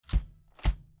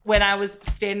when I was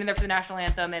standing there for the national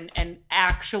anthem and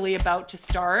actually about to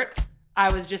start, I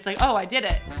was just like, oh, I did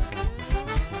it.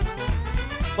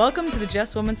 Welcome to the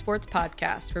Just Women Sports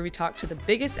Podcast, where we talk to the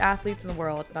biggest athletes in the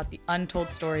world about the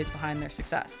untold stories behind their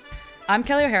success. I'm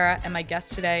Kelly O'Hara, and my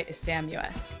guest today is Sam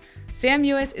Mewis. Sam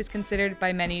Mewis is considered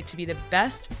by many to be the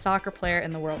best soccer player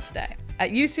in the world today.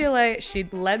 At UCLA, she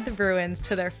led the Bruins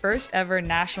to their first ever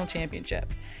national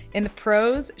championship. In the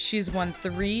pros, she's won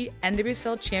 3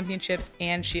 NWSL championships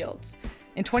and shields.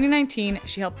 In 2019,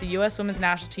 she helped the U.S. women's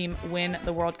national team win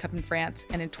the World Cup in France,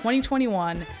 and in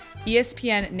 2021,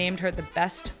 ESPN named her the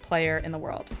best player in the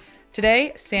world.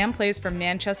 Today, Sam plays for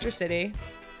Manchester City,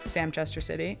 Samchester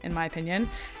City, in my opinion,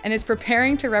 and is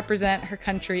preparing to represent her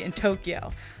country in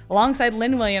Tokyo. Alongside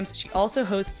Lynn Williams, she also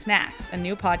hosts Snacks, a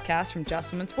new podcast from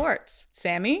Just Women Sports.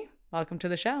 Sammy, welcome to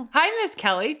the show. Hi, Miss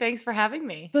Kelly. Thanks for having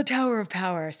me. The Tower of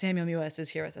Power, Samuel Mewis, is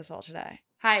here with us all today.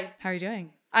 Hi. How are you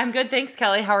doing? I'm good. Thanks,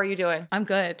 Kelly. How are you doing? I'm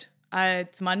good.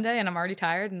 It's Monday and I'm already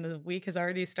tired and the week has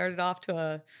already started off to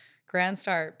a grand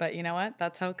start. But you know what?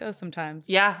 That's how it goes sometimes.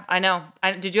 Yeah, I know.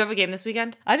 Did you have a game this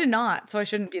weekend? I did not, so I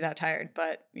shouldn't be that tired.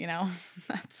 But, you know,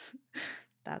 that's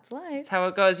life. That's how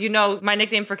it goes. You know, my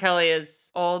nickname for Kelly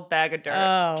is Old Bag of Dirt.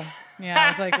 Oh, yeah. I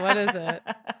was like, what is it?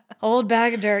 Old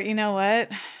Bag of Dirt. You know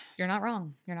what? You're not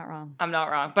wrong. You're not wrong. I'm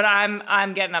not wrong. But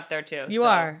I'm getting up there too. You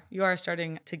are. You are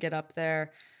starting to get up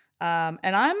there.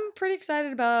 And I'm pretty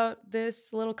excited about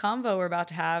this little convo we're about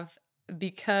to have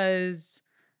because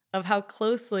of how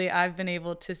closely I've been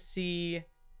able to see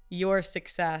your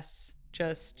success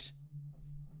just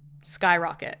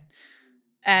skyrocket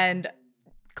and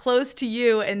close to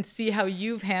you and see how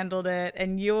you've handled it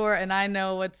and I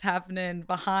know what's happening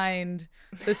behind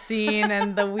the scene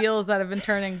and the wheels that have been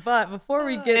turning. But before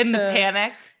we get to the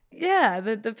panic. Yeah,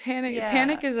 the panic. Yeah.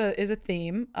 Panic is a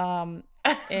theme.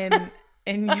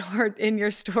 In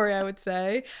your story, I would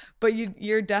say, but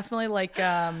you're definitely like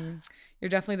you're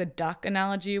definitely the duck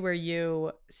analogy where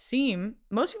you seem,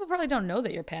 most people probably don't know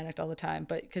that you're panicked all the time,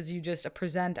 but because you just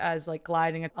present as like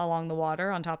gliding along the water,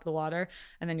 on top of the water,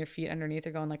 and then your feet underneath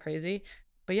are going like crazy.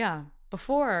 But yeah,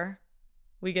 before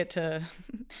we get to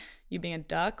you being a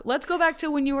duck, let's go back to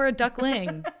when you were a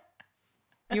duckling.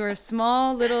 You were a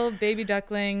small little baby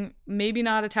duckling, maybe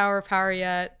not a Tower of Power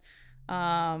yet.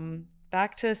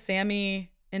 Back to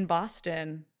Sammy in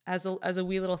Boston as a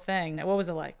wee little thing. What was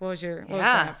it like? What was growing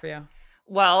up for you?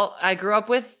 Well, I grew up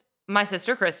with my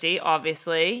sister Christy,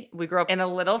 obviously. We grew up in a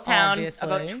little town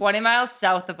about 20 miles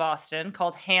south of Boston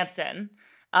called Hanson.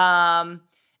 And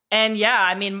yeah,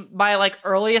 I mean, my like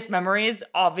earliest memories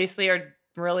obviously are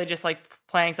really just like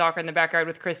playing soccer in the backyard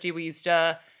with Christy. We used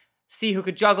to see who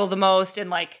could juggle the most, and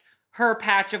like her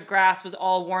patch of grass was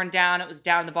all worn down. It was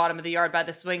down the bottom of the yard by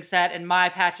the swing set. And my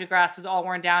patch of grass was all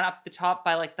worn down up the top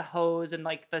by like the hose and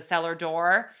like the cellar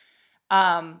door.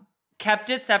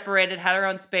 Kept it separated, had her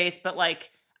own space. But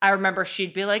like, I remember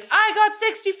she'd be like, I got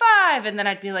 65. And then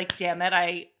I'd be like, damn it,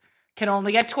 I can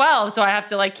only get 12. So I have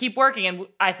to like keep working. And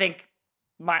I think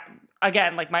my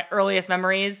earliest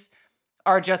memories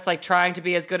are just like trying to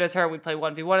be as good as her. We'd play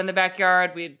 1v1 in the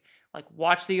backyard. We'd like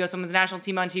watch the U.S. women's national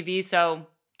team on TV. So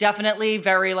definitely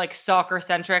very like soccer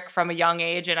centric from a young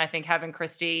age. And I think having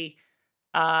Christy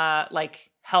like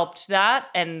helped that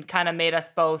and kind of made us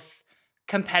both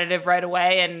competitive right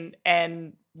away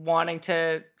and wanting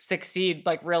to succeed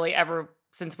like really ever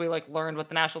since we like learned what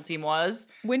the national team was.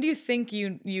 When do you think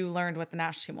you learned what the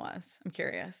national team was? I'm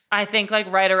curious. I think like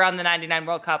right around the 99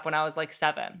 World Cup when I was like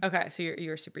 7. Okay. So you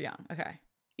were super young. Okay.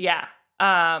 Yeah.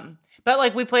 But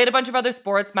like we played a bunch of other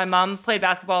sports. My mom played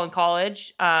basketball in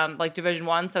college, like Division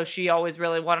I. So she always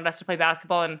really wanted us to play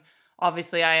basketball. And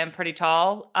obviously I am pretty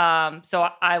tall. So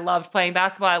I loved playing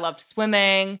basketball. I loved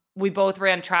swimming. We both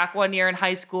ran track one year in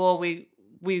high school.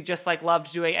 We just like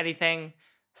loved doing anything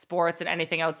sports and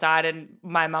anything outside. And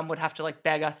my mom would have to like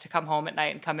beg us to come home at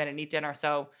night and come in and eat dinner.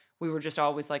 So we were just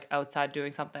always like outside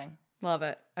doing something. Love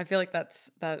it. I feel like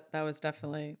that was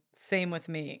definitely same with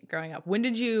me growing up. When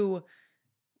did you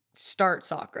start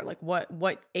soccer? Like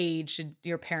what age did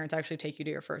your parents actually take you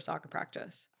to your first soccer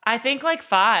practice? I think like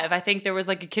 5. I think there was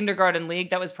like a kindergarten league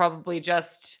that was probably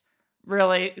just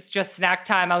snack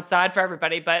time outside for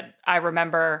everybody. But I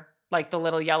remember like the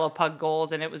little yellow pug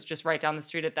goals, and it was just right down the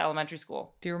street at the elementary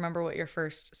school. Do you remember what your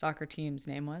first soccer team's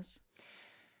name was?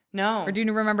 No. Or do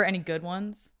you remember any good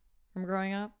ones from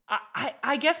growing up?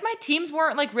 I guess my teams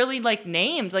weren't like really like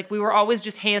named. Like we were always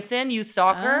just Hanson Youth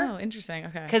Soccer. Oh, interesting.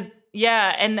 Okay. Because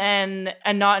yeah, and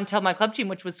not until my club team,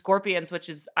 which was Scorpions, which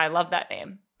is I love that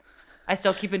name. I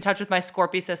still keep in touch with my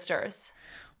Scorpy sisters.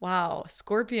 Wow,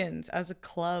 Scorpions as a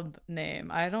club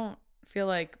name. I don't feel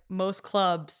like most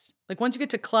clubs, like once you get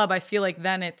to club, I feel like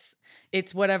then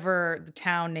it's whatever the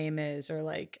town name is, or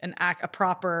like a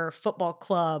proper football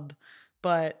club.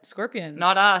 But Scorpions,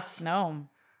 not us. No,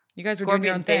 you guys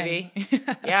Scorpions, were doing your own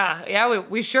baby. Yeah,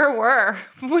 we sure were.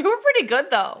 We were pretty good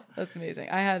though. That's amazing.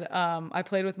 I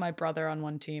played with my brother on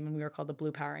one team, and we were called the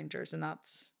Blue Power Rangers, and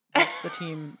that's the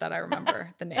team that I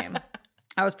remember the name.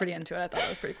 I was pretty into it. I thought it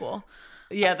was pretty cool.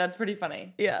 Yeah, that's pretty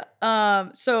funny. Yeah.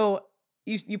 So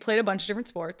you played a bunch of different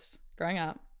sports growing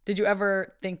up. Did you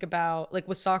ever think about, like,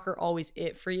 was soccer always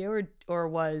it for you, or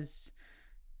was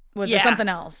there something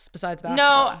else besides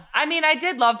basketball? No, I mean, I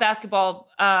did love basketball,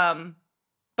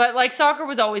 but like soccer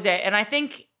was always it. And I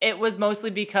think it was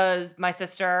mostly because my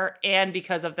sister and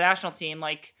because of the national team.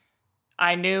 Like,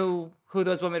 I knew who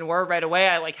those women were right away.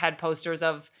 I like had posters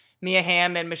of Mia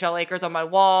Hamm and Michelle Akers on my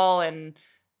wall, and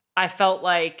I felt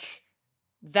like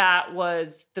that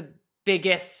was the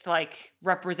biggest like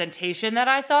representation that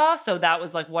I saw. So that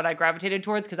was like what I gravitated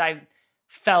towards, because I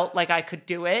felt like I could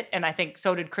do it. And I think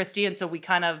so did Christy. And so we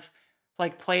kind of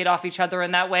like played off each other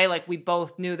in that way. Like we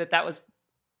both knew that was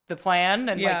the plan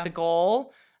and like the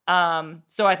goal.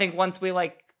 So I think once we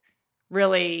like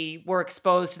really were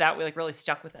exposed to that, we like really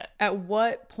stuck with it. At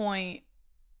what point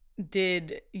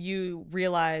did you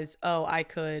realize, oh, I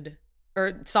could,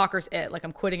 or soccer's it, like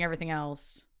I'm quitting everything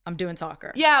else, I'm doing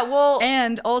soccer? Yeah, well,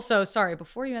 and also, sorry,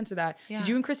 before you answer that, did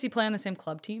you and Christy play on the same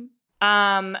club team?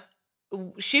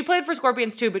 She played for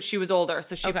Scorpions too, but she was older,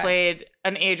 so she played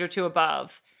an age or two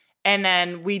above. And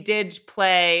then we did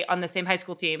play on the same high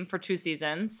school team for 2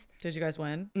 seasons. Did you guys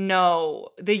win? No.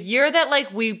 The year that like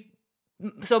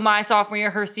so my sophomore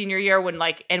year, her senior year, when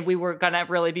like, and we were gonna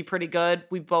really be pretty good,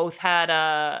 we both had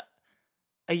a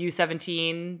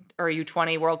U17 or a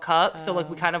U20 World Cup. So like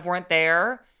we kind of weren't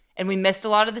there, and we missed a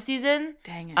lot of the season.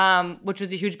 Dang it. Which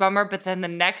was a huge bummer. But then the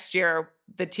next year,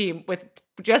 the team with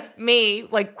just me,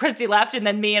 like Christy left, and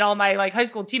then me and all my like high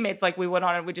school teammates, like we went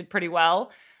on and we did pretty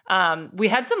well. We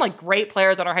had some like great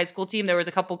players on our high school team. There was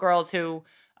a couple girls who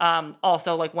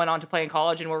also like went on to play in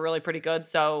college and were really pretty good.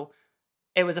 So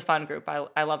it was a fun group.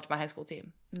 I loved my high school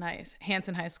team. Nice.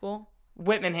 Hanson High School?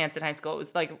 Whitman Hanson High School. It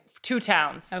was like 2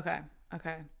 towns. Okay.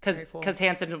 Because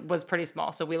Hanson was pretty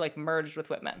small, so we like merged with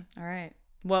Whitman. All right.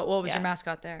 What was your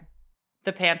mascot there?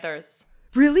 The Panthers.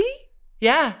 Really?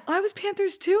 Yeah. I was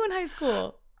Panthers too in high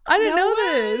school. I didn't know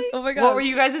this. Oh my God. What were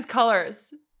you guys'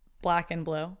 colors? Black and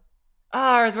blue. Oh,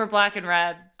 ours were black and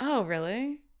red. Oh,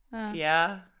 really?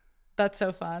 Yeah. That's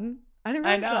so fun. I didn't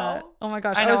realize that. Oh my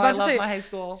gosh. I was about to say my high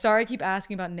school. Sorry, I keep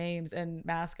asking about names and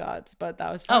mascots, but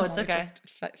that was fun. Oh, it's okay. Just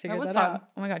figured that out.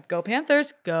 Oh my God. Go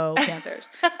Panthers. Go Panthers.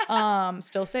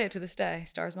 Still say it to this day.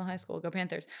 Starsmill High School. Go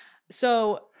Panthers.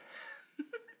 So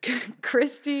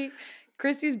Christy's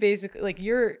basically like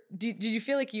did you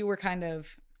feel like you were kind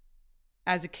of,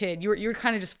 as a kid, you were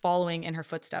kind of just following in her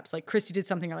footsteps? Like Christy did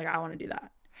something, you're like, I want to do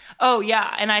that. Oh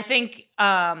yeah. And I think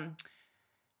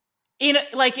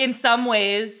in some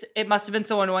ways it must have been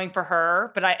so annoying for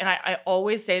her, but I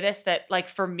always say this, that like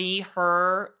for me,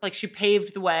 her, like she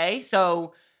paved the way.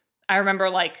 So I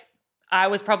remember like I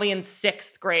was probably in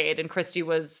 6th grade and Christy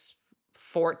was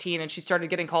 14, and she started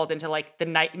getting called into like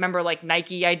remember like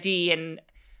Nike ID and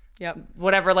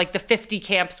whatever like the 50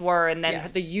 camps were, and then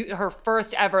her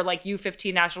first ever like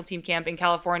U15 national team camp in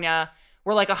California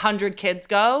where like 100 kids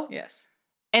go. Yes.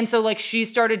 And so like she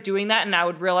started doing that, and I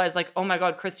would realize like, oh my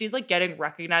God, Christy's like getting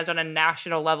recognized on a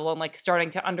national level and like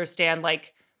starting to understand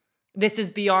like this is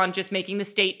beyond just making the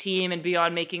state team and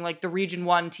beyond making like the Region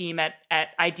 1 team at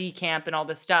ID camp and all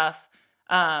this stuff.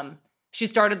 She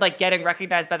started like getting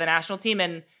recognized by the national team.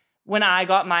 And when I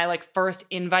got my like first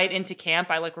invite into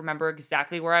camp, I like remember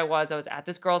exactly where I was. I was at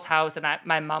this girl's house, and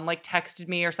my mom like texted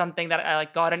me or something that I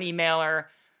like got an email or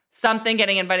something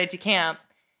getting invited to camp.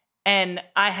 And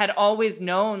I had always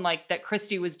known like that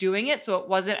Christy was doing it, so it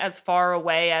wasn't as far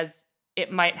away as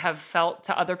it might have felt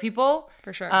to other people.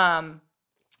 For sure.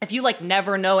 If you like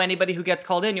never know anybody who gets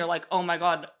called in, you're like, oh my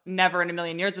God, never in a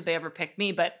million years would they ever pick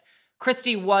me. But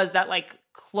Christy was that like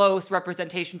close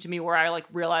representation to me where I like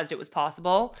realized it was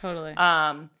possible. Totally.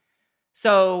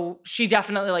 So she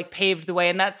definitely like paved the way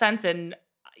in that sense. And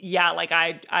yeah, like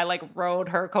I like rode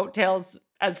her coattails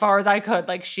as far as I could.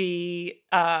 Like she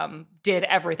did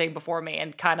everything before me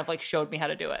and kind of like showed me how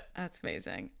to do it. That's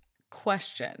amazing.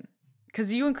 Question.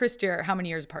 Because you and Christy are how many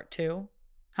years apart? 2?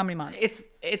 How many months?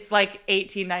 It's like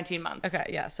 18, 19 months.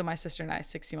 Okay, yeah. So my sister and I,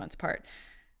 60 months apart.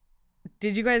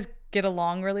 Did you guys get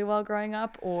along really well growing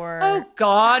up, or? Oh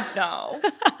God, no.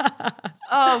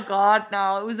 Oh God,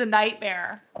 no. It was a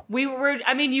nightmare. We were,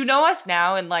 I mean, you know us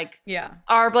now, and like, yeah,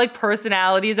 our like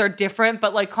personalities are different,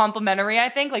 but like complementary, I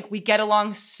think. Like we get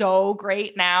along so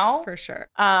great now. for sure.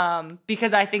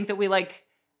 Because I think that we like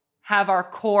have our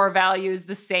core values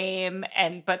the same,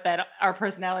 but that our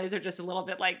personalities are just a little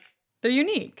bit like, they're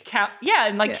unique.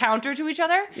 Counter to each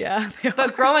other. Yeah.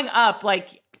 But growing up,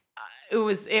 like it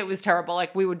was terrible.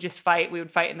 Like we would just fight. We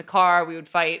would fight in the car. We would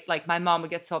fight. Like my mom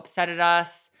would get so upset at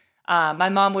us. My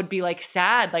mom would be like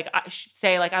sad, like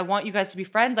say like, I want you guys to be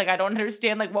friends. Like, I don't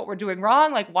understand like what we're doing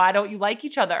wrong. Like, why don't you like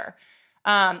each other?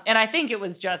 And I think it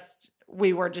was just,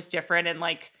 we were just different. And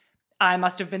like, I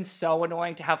must have been so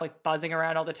annoying to have like buzzing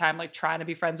around all the time, like trying to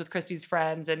be friends with Christy's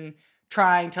friends and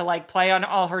trying to like play on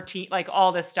all her team, like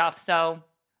all this stuff. So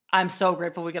I'm so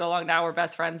grateful we get along now. We're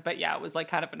best friends. But yeah, it was like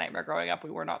kind of a nightmare growing up.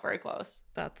 We were not very close.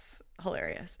 That's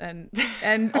hilarious. And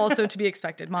also to be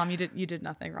expected. Mom, you did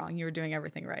nothing wrong. You were doing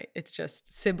everything right. It's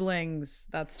just siblings.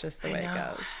 That's just the way it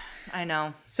goes. I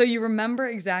know. So you remember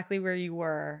exactly where you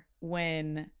were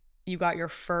when you got your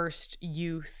first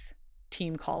youth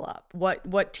team call up.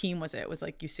 What team was it? Was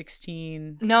like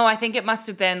U16? No, I think it must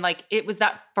have been like, it was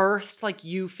that first like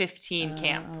U15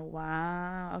 camp. Oh,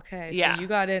 wow. Okay. Yeah. So you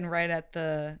got in right at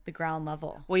the ground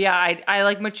level. Well, yeah, I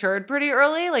like matured pretty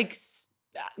early, like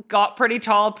got pretty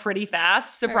tall pretty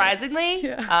fast, surprisingly.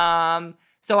 Right. Yeah.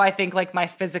 So I think like my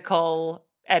physical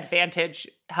advantage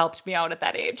helped me out at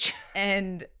that age.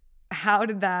 And how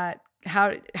did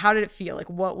it feel? Like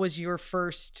what was your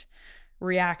first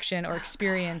reaction or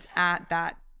experience at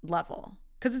that level?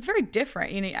 Because it's very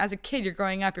different. You know, as a kid, you're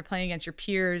growing up, you're playing against your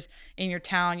peers in your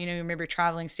town, you know, maybe you're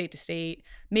traveling state to state,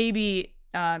 maybe,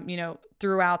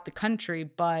 throughout the country,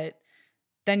 but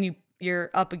then you're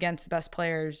up against the best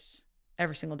players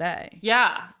every single day.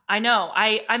 Yeah, I know.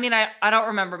 I mean, I don't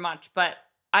remember much, but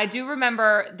I do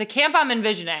remember the camp I'm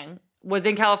envisioning was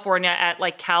in California at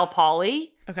like Cal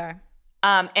Poly. Okay.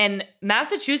 And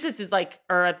Massachusetts is like,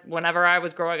 or whenever I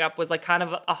was growing up, was like kind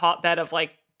of a hotbed of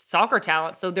like soccer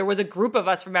talent. So there was a group of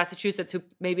us from Massachusetts who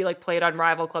maybe like played on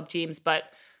rival club teams, but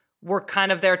were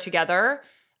kind of there together.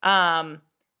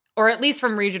 Or at least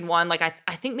from Region 1. Like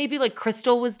I think maybe like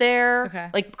Crystal was there. Okay.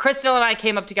 Like Crystal and I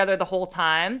came up together the whole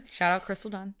time. Shout out Crystal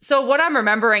Dunn. So what I'm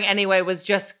remembering anyway was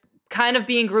just kind of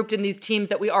being grouped in these teams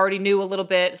that we already knew a little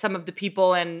bit, some of the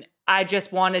people, and I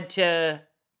just wanted to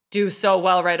do so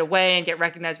well right away and get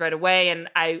recognized right away. And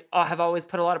I have always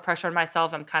put a lot of pressure on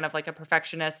myself. I'm kind of like a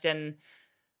perfectionist and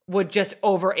would just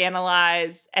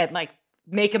overanalyze and like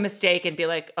make a mistake and be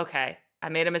like, okay, I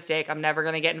made a mistake. I'm never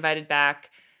going to get invited back.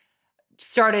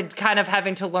 Started kind of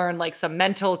having to learn like some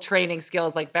mental training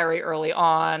skills like very early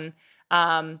on.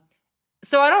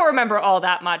 So I don't remember all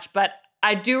that much, but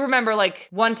I do remember like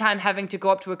one time having to go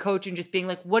up to a coach and just being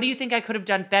like, what do you think I could have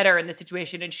done better in this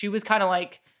situation? And she was kind of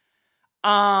like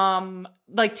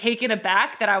taken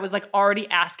aback that I was like already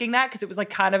asking that because it was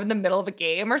like kind of in the middle of a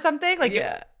game or something. Like,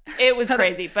 yeah, it was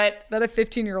crazy. But that a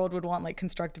 15-year-old would want like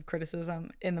constructive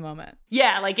criticism in the moment.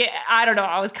 Yeah, like I don't know.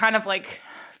 I was kind of like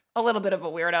a little bit of a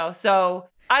weirdo. So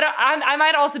I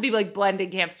might also be like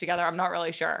blending camps together. I'm not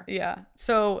really sure. Yeah.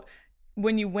 So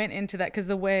when you went into that, because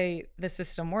the way the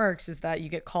system works is that you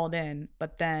get called in,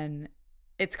 but then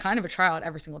it's kind of a tryout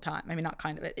every single time. I mean, not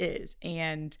kind of, it is.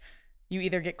 And you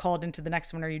either get called into the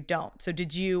next one or you don't. So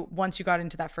once you got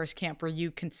into that first camp, were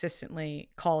you consistently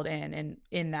called in and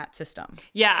in that system?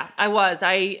 Yeah, I was.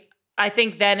 I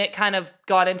think then it kind of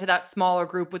got into that smaller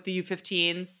group with the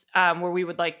U15s where we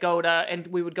would like go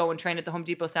and train at the Home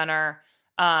Depot Center.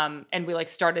 And we like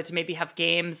started to maybe have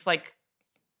games like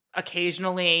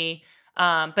occasionally.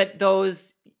 But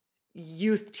those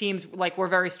youth teams like were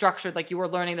very structured. Like you were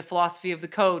learning the philosophy of the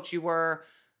coach. You were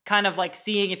kind of like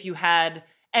seeing if you had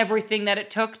everything that it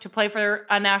took to play for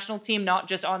a national team, not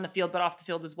just on the field, but off the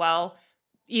field as well.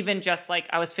 Even just like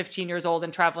I was 15 years old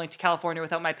and traveling to California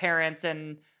without my parents.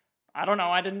 And I don't know,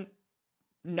 I didn't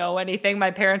know anything.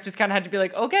 My parents just kind of had to be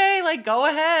like, okay, like go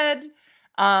ahead.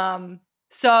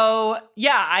 So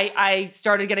yeah, I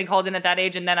started getting called in at that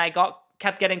age, and then I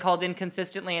kept getting called in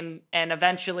consistently and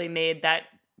eventually made that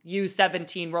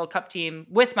U17 World Cup team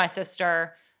with my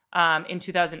sister in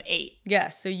 2008. Yeah,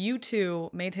 so you two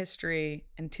made history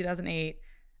in 2008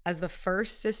 as the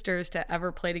first sisters to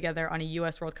ever play together on a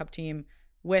U.S. World Cup team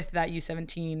with that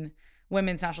U17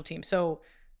 women's national team. So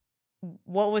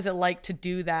what was it like to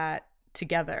do that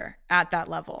together at that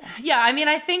level? Yeah, I mean,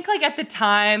 I think like at the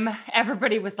time,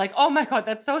 everybody was like, oh my God,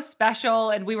 that's so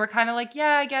special. And we were kind of like,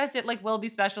 yeah, I guess it like will be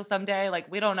special someday.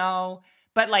 Like, we don't know.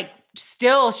 But like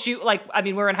still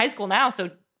we're in high school now, so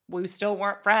we still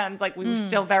weren't friends. Like we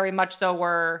still very much so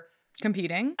were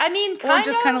Competing? I mean, or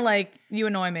just kind of like, you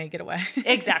annoy me, get away.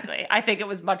 Exactly. I think it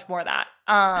was much more that.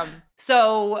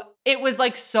 So it was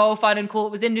like so fun and cool.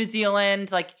 It was in New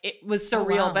Zealand. Like it was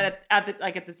surreal, wow. but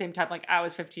at the same time, like I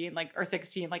was 15, like or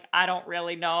 16. Like I don't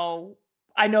really know.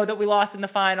 I know that we lost in the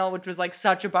final, which was like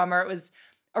such a bummer. It was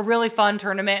a really fun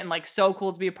tournament and like so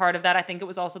cool to be a part of that. I think it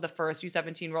was also the first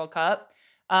U17 World Cup.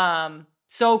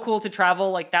 So cool to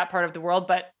travel like that part of the world,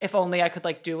 but if only I could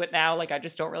like do it now. Like I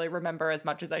just don't really remember as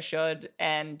much as I should.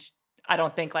 And I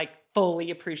don't think like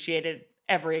fully appreciated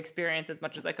every experience as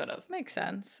much as I could have. Makes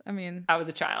sense. I mean, I was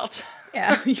a child.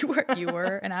 Yeah, you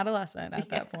were an adolescent at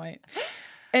that point.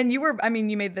 And you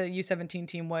made the U17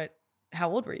 team. How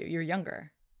old were you? You're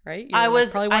younger, right? I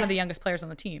was probably one of the youngest players on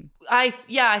the team. I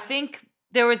think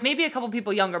there was maybe a couple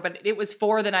people younger, but it was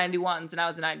for the 91s and I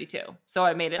was a 92. So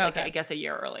I made it I guess a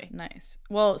year early. Nice.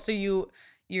 Well, so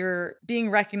you're being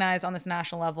recognized on this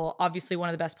national level, obviously one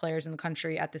of the best players in the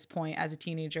country at this point as a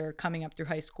teenager coming up through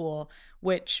high school,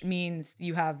 which means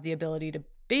you have the ability to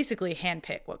basically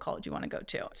handpick what college you want to go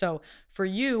to. So for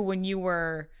you, when you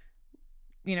were,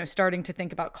 starting to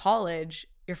think about college,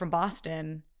 you're from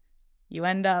Boston, you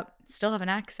end up still have an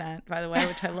accent, by the way,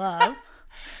 which I love.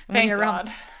 Thank God.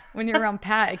 When you're around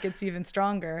Pat, it gets even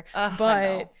stronger.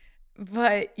 But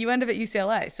you end up at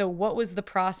UCLA. So what was the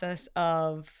process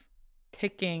of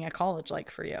picking a college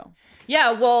like for you?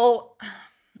 Yeah, well,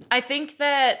 I think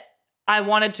that I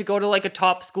wanted to go to like a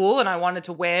top school and I wanted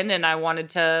to win and I wanted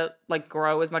to like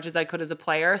grow as much as I could as a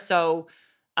player. So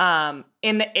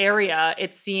in the area,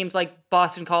 it seemed like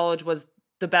Boston College was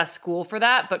the best school for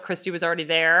that, but Christy was already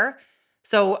there.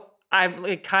 So I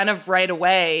like, kind of right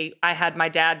away, I had my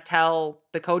dad tell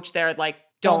the coach there, like,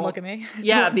 don't look at me.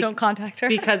 Yeah. Don't contact her.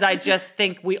 Because I just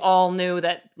think we all knew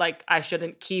that like I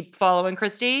shouldn't keep following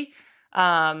Christy.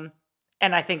 And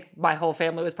I think my whole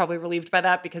family was probably relieved by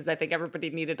that because I think everybody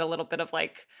needed a little bit of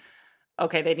like,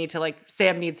 okay, they need to like,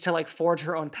 Sam needs to like forge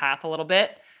her own path a little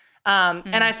bit.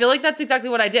 And I feel like that's exactly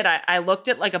what I did. I looked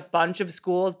at like a bunch of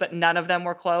schools, but none of them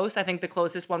were close. I think the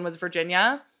closest one was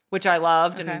Virginia, which I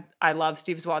loved. Okay. And I love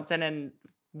Steve Swanson and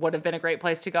would have been a great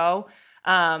place to go.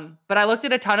 But I looked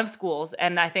at a ton of schools.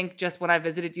 And I think just when I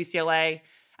visited UCLA,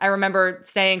 I remember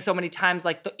saying so many times,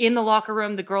 like in the locker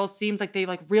room, the girls seemed like they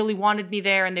like really wanted me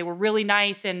there and they were really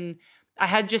nice. And I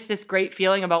had just this great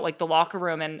feeling about like the locker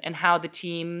room and how the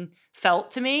team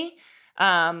felt to me.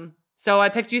 So I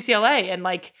picked UCLA and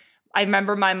like, I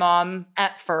remember my mom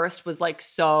at first was like,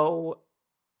 so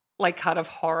like kind of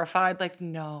horrified, like,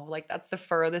 no, like that's the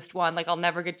furthest one. Like I'll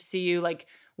never get to see you, like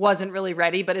wasn't really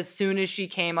ready. But as soon as she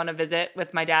came on a visit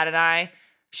with my dad and I,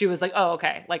 she was like, oh,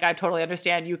 okay. Like I totally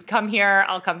understand. You can come here.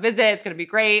 I'll come visit. It's going to be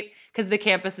great. Cause the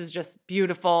campus is just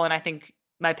beautiful. And I think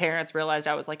my parents realized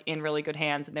I was like in really good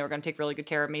hands and they were going to take really good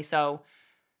care of me. So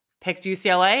picked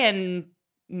UCLA and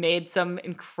made some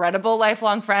incredible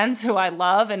lifelong friends who I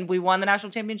love. And we won the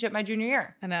national championship my junior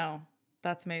year. I know.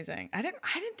 That's amazing. I didn't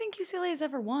think UCLA has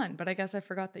ever won, but I guess I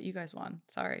forgot that you guys won.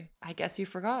 Sorry. I guess you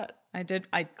forgot. I did.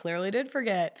 I clearly did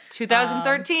forget.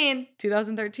 2013.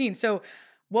 2013. So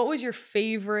what was your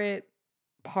favorite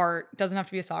part, doesn't have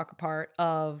to be a soccer part,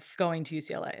 of going to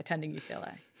UCLA, attending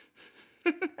UCLA?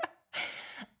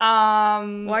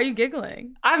 Why are you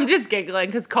giggling? I'm just giggling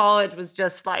because college was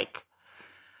just like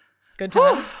good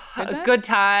times. Good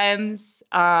times.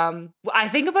 I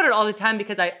think about it all the time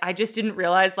because I just didn't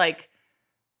realize like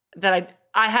that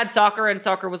I had soccer and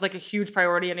soccer was like a huge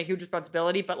priority and a huge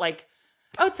responsibility. But like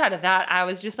outside of that, I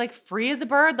was just like free as a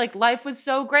bird. Like life was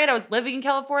so great. I was living in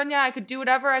California. I could do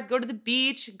whatever. I could go to the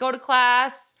beach, go to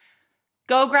class,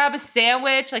 go grab a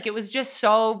sandwich. Like it was just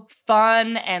so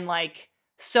fun and like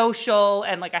social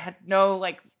and like I had no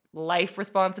like life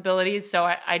responsibilities. So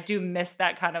I do miss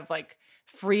that kind of like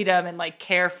freedom and like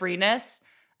carefreeness.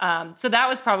 So that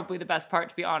was probably the best part,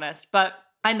 to be honest. But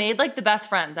I made like the best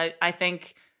friends. I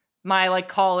think my like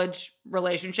college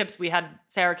relationships, we had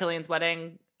Sarah Killian's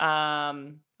wedding, I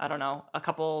don't know, a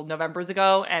couple Novembers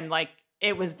ago. And like,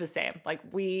 it was the same. Like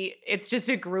it's just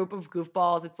a group of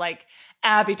goofballs. It's like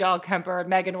Abby Dahlkemper and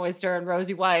Megan Oyster and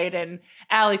Rosie White and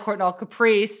Allie Courtnall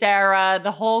Capri, Sarah,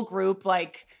 the whole group.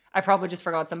 Like I probably just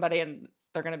forgot somebody and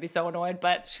they're going to be so annoyed,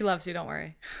 but she loves you. Don't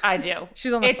worry. I do.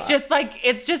 She's on the spot.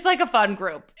 It's just like a fun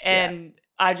group and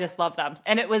I just love them.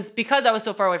 And it was because I was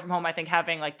so far away from home. I think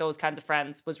having like those kinds of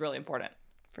friends was really important.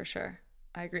 For sure.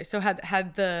 I agree. So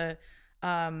had the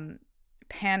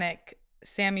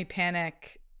Sammy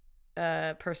Panic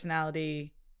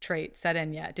personality trait set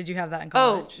in yet? Did you have that in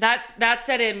college? Oh, that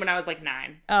set in when I was like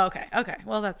 9. Oh, okay.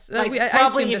 Well, that's like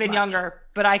probably even younger,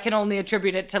 but I can only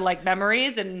attribute it to like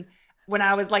memories. And when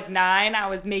I was like 9, I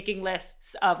was making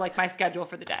lists of like my schedule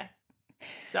for the day.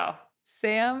 So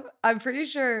Sam, I'm pretty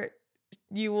sure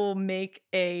you will make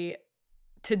a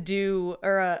to-do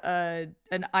or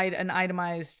an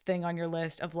itemized thing on your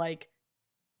list of like,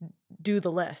 do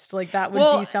the list. Like that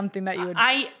would be something that you would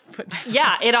put down.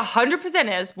 Yeah, it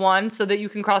 100% is one, so that you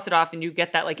can cross it off and you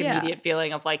get that like immediate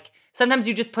feeling of like, sometimes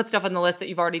you just put stuff on the list that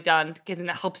you've already done because it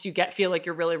helps you feel like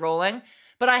you're really rolling.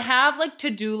 But I have like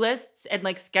to-do lists and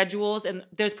like schedules, and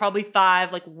there's probably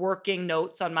 5 like working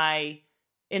notes in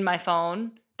my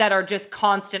phone that are just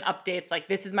constant updates. Like,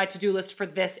 this is my to-do list for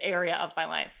this area of my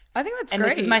life. I think that's great. great.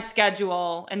 And this is my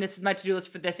schedule, and this is my to-do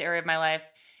list for this area of my life.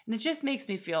 And it just makes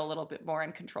me feel a little bit more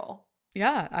in control.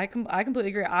 Yeah, I completely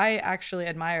agree. I actually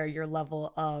admire your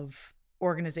level of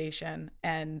organization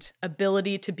and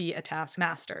ability to be a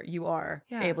taskmaster. You are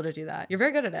able to do that. You're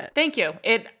very good at it. Thank you.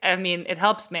 It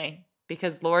helps me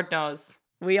because Lord knows.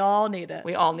 We all need it.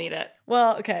 We all need it.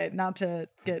 Well, okay, not to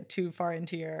get too far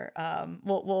into your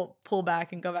we'll pull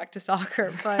back and go back to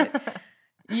soccer, but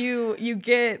you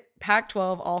get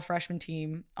Pac-12 all freshman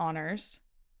team honors.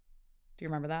 Do you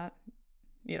remember that?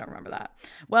 You don't remember that.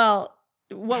 Well,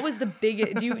 what was the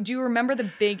biggest do you remember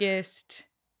the biggest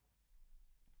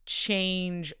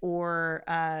change or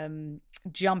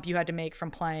jump you had to make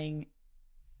from playing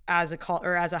as a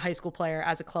high school player,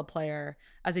 as a club player,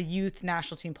 as a youth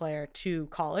national team player to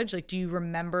college? Like, do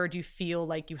you feel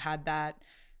like you had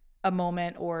a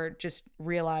moment or just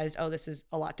realized, oh, this is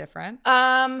a lot different?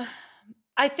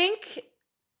 I think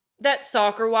that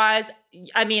soccer wise,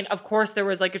 I mean, of course there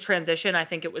was like a transition. I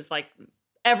think it was like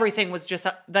everything was just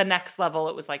the next level.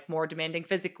 It was like more demanding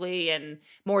physically and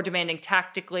more demanding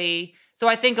tactically. So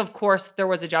I think, of course, there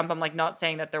was a jump. I'm like not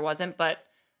saying that there wasn't, but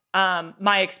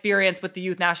my experience with the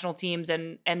youth national teams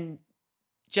and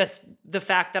just the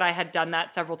fact that I had done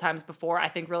that several times before, I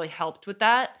think really helped with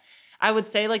that. I would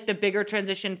say like the bigger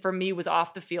transition for me was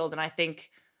off the field. And I think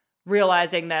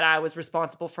realizing that I was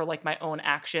responsible for like my own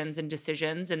actions and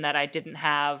decisions, and that I didn't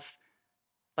have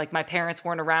like my parents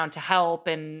weren't around to help,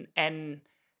 and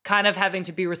kind of having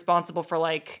to be responsible for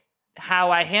like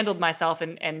how I handled myself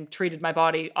and treated my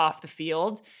body off the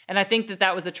field. And I think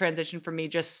that was a transition for me.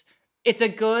 Just,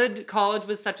 college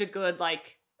was such a good,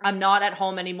 like, I'm not at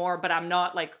home anymore, but I'm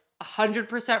not like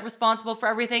 100% responsible for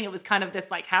everything. It was kind of this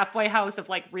like halfway house of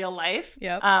like real life,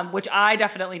 which I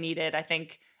definitely needed. I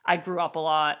think I grew up a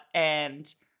lot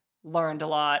and learned a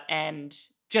lot and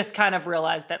just kind of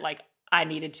realized that like I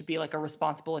needed to be like a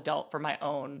responsible adult for my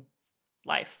own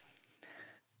life.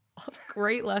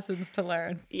 Great lessons to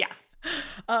learn. Yeah.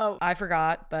 Oh, I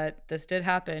forgot, but this did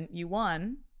happen. You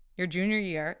won your junior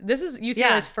year. This is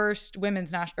UCLA's first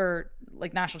women's national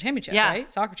championship,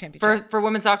 right? Soccer championship. For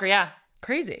women's soccer, yeah.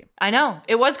 Crazy. I know.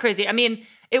 It was crazy. I mean,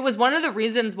 it was one of the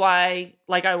reasons why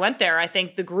like I went there. I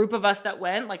think the group of us that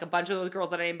went, like a bunch of those girls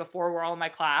that I named before were all in my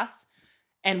class,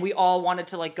 and we all wanted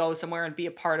to like go somewhere and be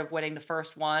a part of winning the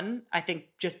first one. I think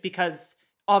just because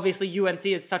obviously UNC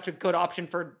is such a good option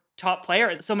for top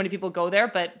players. So many people go there,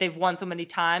 but they've won so many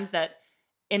times that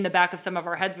in the back of some of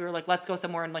our heads, we were like, let's go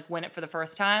somewhere and like win it for the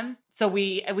first time. So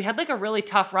we had like a really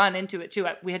tough run into it too.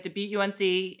 We had to beat UNC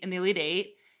in the Elite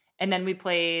Eight, and then we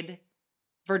played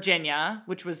Virginia,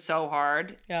 which was so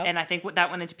hard. Yep. And I think that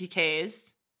went into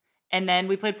PKs. And then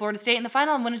we played Florida State in the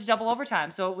final and went into double overtime.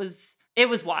 So it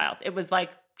was wild. It was like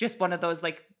just one of those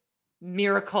like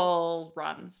miracle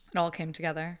runs. It all came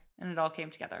together.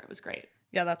 It was great.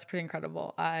 Yeah, that's pretty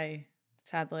incredible. I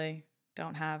sadly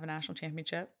don't have a national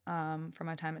championship from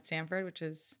my time at Stanford, which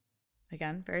is,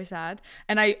 again, very sad.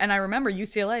 And I remember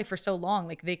UCLA for so long,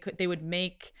 like they would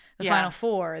make the Final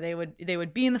Four, they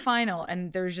would be in the final,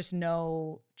 and there's just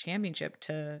no championship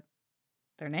to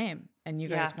their name, and you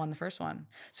guys won the first one.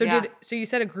 So you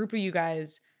said a group of you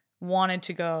guys wanted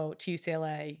to go to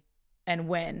UCLA and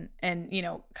win, and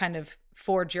kind of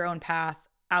forge your own path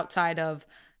outside of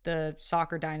the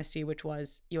soccer dynasty, which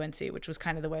was UNC, which was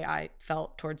kind of the way I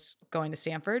felt towards going to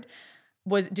Stanford.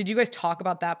 Did you guys talk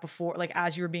about that before, like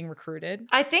as you were being recruited?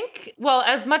 I think, well,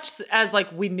 as much as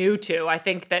like we knew to, I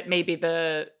think that maybe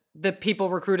the people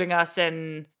recruiting us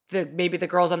and maybe the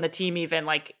girls on the team even,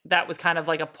 like that was kind of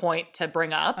like a point to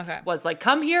bring up. Okay. Was like,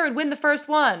 come here and win the first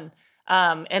one.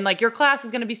 And like your class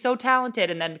is going to be so talented.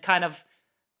 And then kind of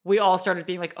we all started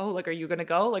being like, oh, like, are you going to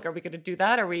go? Like, are we going to do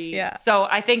that? Are we? Yeah. So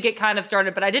I think it kind of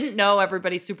started, but I didn't know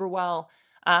everybody super well.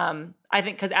 I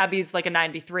think because Abby's like a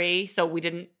 93, so we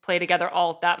didn't play together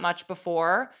all that much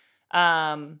before.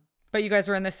 But you guys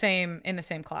were in the same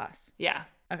class. Yeah.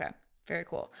 Okay. Very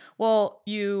cool. Well,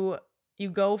 you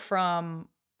go from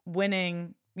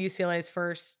winning UCLA's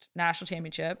first national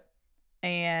championship,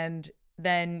 and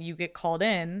then you get called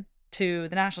in to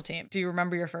the national team. Do you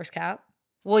remember your first cap?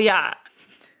 Well, yeah.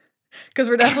 Because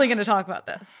we're definitely going to talk about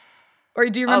this. Or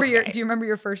do you remember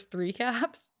your first 3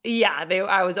 caps? Yeah,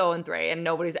 I was 0-3, and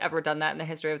nobody's ever done that in the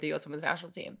history of the U.S. Women's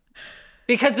National Team.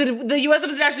 Because the U.S.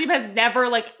 Women's National Team has never,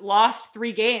 lost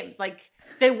 3 games.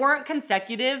 They weren't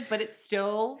consecutive, but it's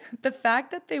still... The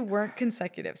fact that they weren't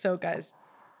consecutive. So, guys,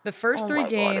 the first 3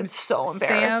 games, God, it's so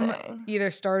embarrassing. Sam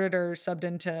either started or subbed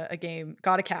into a game,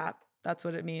 got a cap. That's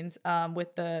what it means,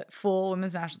 with the full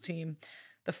Women's National Team.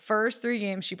 The first 3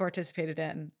 games she participated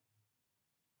in,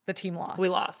 the team lost. We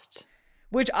lost.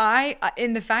 Which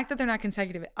in the fact that they're not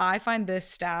consecutive, I find this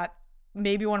stat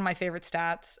maybe one of my favorite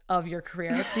stats of your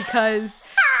career because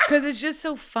it's just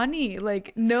so funny.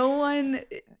 No one,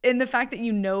 in the fact that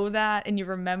you know that and you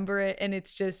remember it, and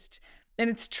it's just, and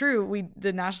it's true.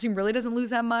 The national team really doesn't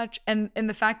lose that much, and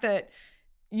the fact that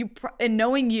and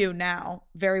knowing you now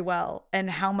very well, and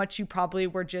how much you probably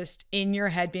were just in your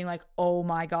head being like, oh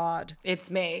my God,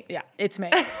 it's me. Yeah, it's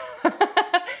me.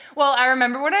 Well, I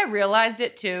remember when I realized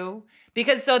it too,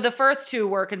 because so the first 2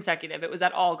 were consecutive. It was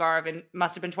at Algarve, and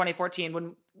must have been 2014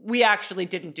 when we actually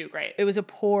didn't do great. It was a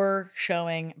poor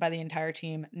showing by the entire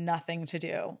team. Nothing to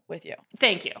do with you.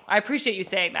 Thank you. I appreciate you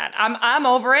saying that. I'm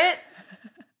over it.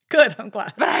 Good, I'm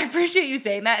glad. But I appreciate you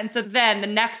saying that. And so then the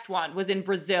next one was in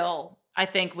Brazil, I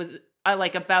think was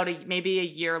about maybe a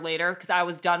year later, because I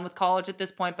was done with college at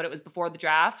this point, but it was before the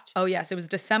draft. Oh, yes. It was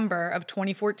December of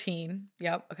 2014.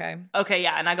 Yep. Okay. Okay,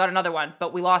 yeah. And I got another one,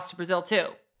 but we lost to Brazil too.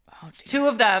 Oh, 2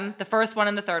 of them, the first one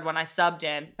and the third one, I subbed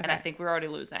in, and I think we were already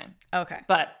losing. Okay.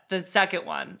 But the second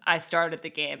one, I started the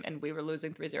game, and we were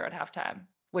losing 3-0 at halftime.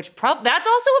 Which that's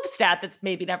also a stat that's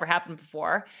maybe never happened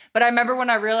before. But I remember when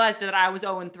I realized that I was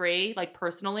 0-3,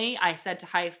 personally, I said to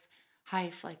Hyfe,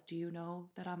 do you know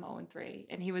that I'm 0-3?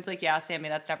 And he was like, yeah, Sammy,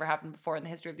 that's never happened before in the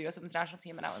history of the U.S. Women's National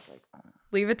Team. And I was like, oh.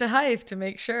 Leave it to Hyfe to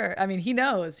make sure. I mean, he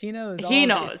knows. He knows all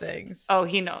these things. Oh,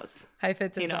 he knows.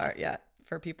 Hyfe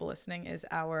for people listening, is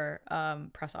our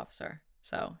press officer.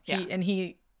 So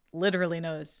he literally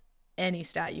knows any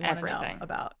stat you want to know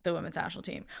about the Women's National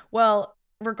Team. Well,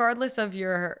 regardless of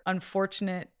your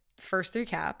unfortunate first 3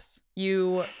 caps,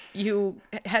 you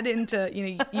head into,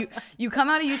 you come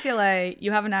out of UCLA,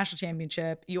 you have a national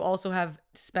championship, you also have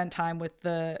spent time with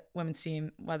the women's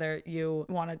team, whether you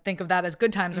want to think of that as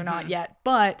good times or not yet,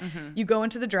 but you go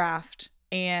into the draft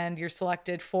and you're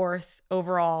selected 4th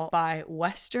overall by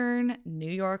Western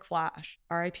New York Flash.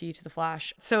 RIP to the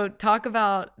Flash. So talk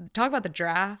about the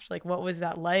draft. What was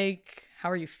that like? How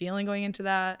are you feeling going into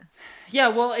that? Yeah,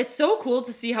 well, it's so cool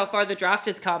to see how far the draft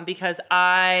has come, because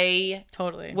I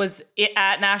was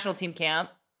at national team camp,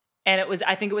 and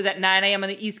I think it was at 9 a.m. on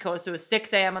the East Coast. So it was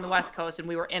 6 a.m. on the West Coast, and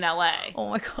we were in LA. Oh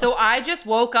my God. So I just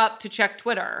woke up to check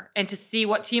Twitter and to see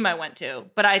what team I went to.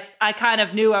 But I kind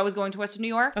of knew I was going to Western New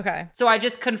York. Okay. So I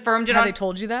just confirmed it. Had they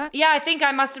told you that? Yeah, I think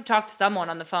I must have talked to someone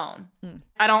on the phone.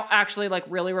 I don't actually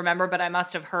really remember, but I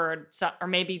must have heard, or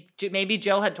maybe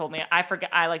Jill had told me. I forget.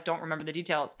 I don't remember the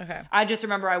details. Okay. I just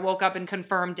remember I woke up and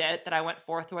confirmed it, that I went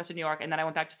 4th to Western New York, and then I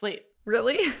went back to sleep.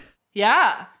 Really?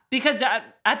 Yeah. Because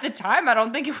at the time, I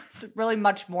don't think it was really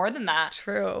much more than that.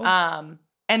 True. And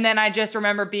then I just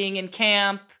remember being in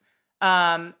camp,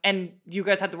 and you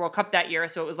guys had the World Cup that year,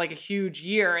 so it was a huge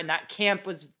year, and that camp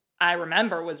was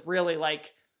really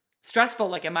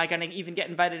stressful. Am I going to even get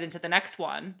invited into the next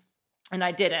one? And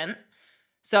I didn't.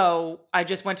 So I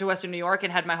just went to Western New York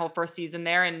and had my whole first season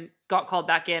there, and got called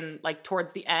back in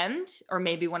towards the end, or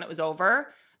maybe when it was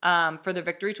over, for the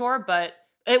victory tour. But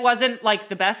it wasn't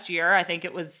the best year. I think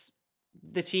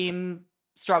the team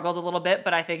struggled a little bit,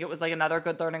 but I think it was another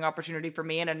good learning opportunity for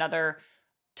me, and another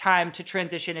time to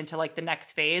transition into the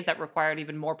next phase that required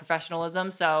even more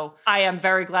professionalism. So I am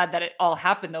very glad that it all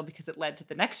happened though, because it led to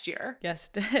the next year. Yes,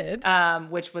 it did.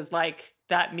 Which was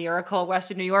that miracle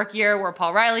Western New York year where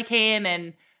Paul Riley came,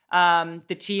 and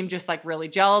the team just really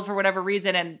gelled for whatever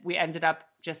reason. And we ended up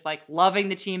just loving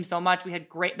the team so much. We had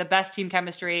the best team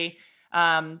chemistry.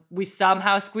 We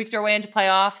somehow squeaked our way into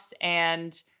playoffs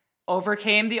and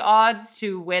overcame the odds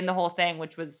to win the whole thing,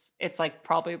 which was, it's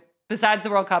probably, besides the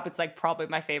World Cup, it's probably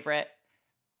my favorite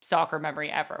soccer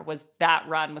memory ever, was that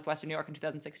run with Western New York in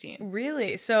 2016.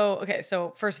 Really?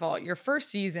 So first of all, your first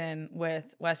season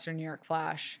with Western New York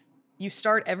Flash, you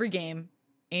start every game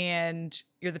and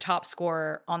you're the top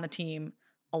scorer on the team,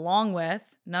 along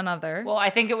with none other. Well, I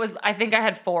think I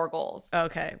had 4 goals.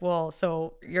 Okay. Well,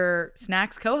 so your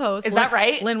Snacks co-host, is that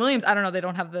right? Lynn Williams. I don't know. They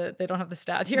don't have the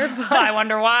stat here. But I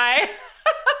wonder why.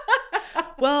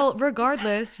 Well,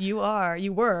 regardless, you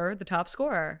were the top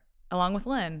scorer along with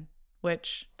Lynn,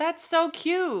 which that's so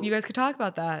cute. You guys could talk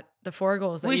about that. The 4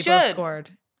 goals that both scored,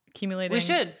 accumulating. We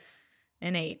should.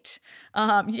 An 8.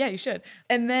 Yeah, you should.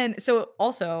 And then, so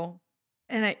also,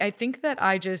 And I think that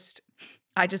I just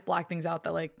black things out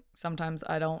that like sometimes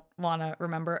I don't want to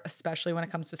remember, especially when it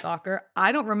comes to soccer.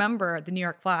 I don't remember the New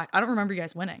York flag. I don't remember you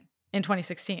guys winning in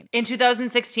 2016. In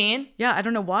 2016? Yeah, I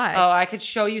don't know why. Oh, I could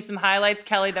show you some highlights,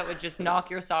 Kelly, that would just knock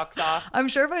your socks off. I'm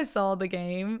sure if I saw the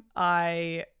game,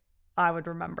 I would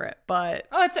remember it, but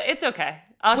it's okay.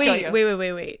 I'll show you.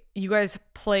 Wait. You guys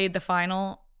played the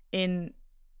final in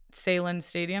Sahlen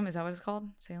Stadium. Is that what it's called?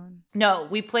 Sahlen? No,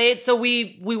 we played. So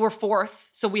we were fourth.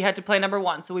 So we had to play number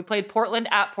 1. So we played Portland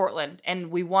at Portland,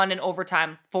 and we won in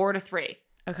overtime 4-3.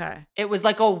 Okay. It was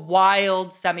like a wild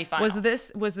semifinal.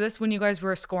 Was this when you guys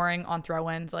were scoring on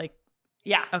throw-ins? Like,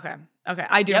 yeah. Okay.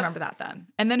 I do remember that then.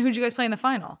 And then who'd you guys play in the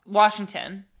final?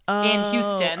 Washington in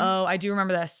Houston. Oh, I do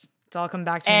remember this. It's all come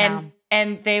back to me now.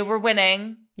 And they were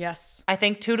winning. Yes. I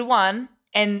think 2-1,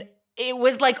 and it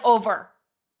was like over.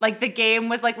 Like the game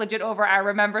was like legit over. I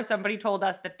remember somebody told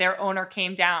us that their owner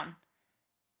came down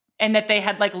and that they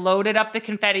had like loaded up the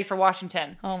confetti for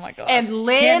Washington. Oh my God. And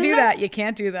Lynn. Can't do that. You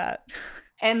can't do that.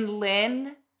 And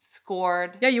Lynn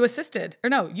scored. Yeah, you assisted. Or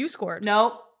no, you scored.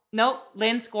 Nope.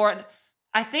 Lynn scored.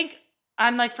 I think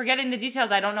I'm like forgetting the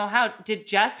details. I don't know how. Did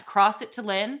Jess cross it to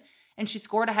Lynn and she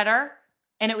scored a header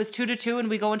and it was 2-2 and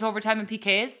we go into overtime in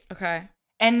PKs? Okay.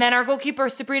 And then our goalkeeper,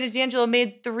 Sabrina D'Angelo,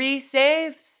 made 3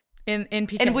 saves. In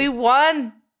PKs. And we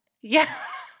won. Yeah.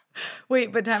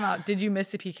 Wait, but time out. Did you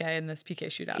miss a PK in this PK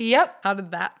shootout? Yep. How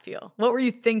did that feel? What were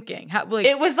you thinking?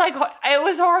 It was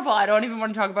horrible. I don't even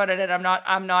want to talk about it, and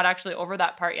I'm not actually over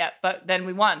that part yet. But then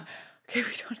we won. Okay,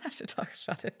 we don't have to talk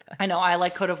about it then. I know. I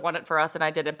could have won it for us, and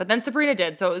I didn't. But then Sabrina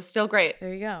did, so it was still great.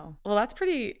 There you go. Well, that's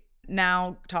pretty.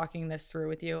 Now talking this through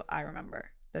with you, I remember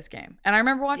this game, and I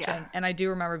remember watching, and I do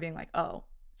remember being like, "Oh,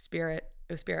 Spirit!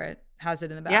 It was Spirit has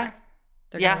it in the bag. Yeah,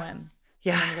 they're gonna win."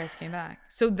 Yeah. And then you guys came back.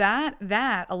 So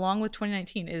that along with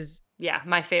 2019 is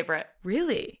my favorite.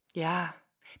 Really? Yeah.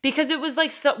 Because it was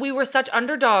like we were such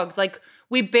underdogs. Like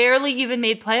we barely even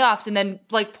made playoffs, and then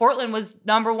like Portland was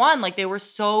number 1. Like they were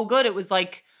so good. It was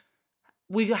like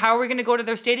how are we going to go to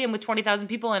their stadium with 20,000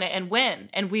 people in it and win?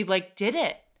 And we like did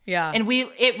it. Yeah. And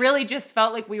it really just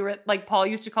felt like we were like Paul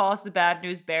used to call us the Bad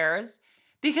News Bears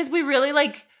because we really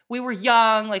like we were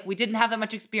young, like we didn't have that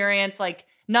much experience, like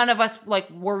none of us like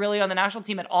were really on the national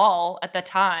team at all at the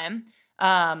time.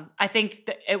 I think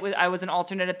that I was an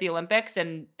alternate at the Olympics,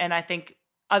 and I think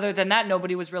other than that,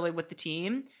 nobody was really with the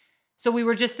team. So we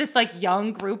were just this like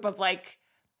young group of like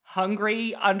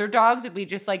hungry underdogs, and we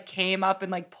just like came up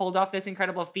and like pulled off this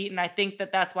incredible feat. And I think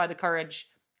that that's why the Courage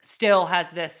still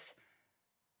has this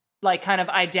like kind of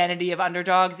identity of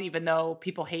underdogs, even though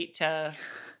people hate that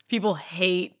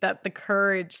the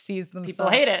Courage sees themselves. People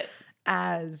hate it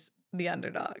as the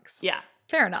underdogs. Yeah.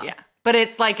 Fair enough. Yeah. But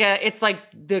it's like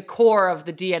the core of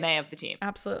the DNA of the team.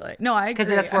 Absolutely. No, I agree. Because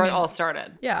that's where it all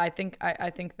started. Yeah, I think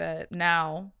that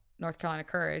now North Carolina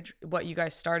Courage, what you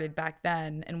guys started back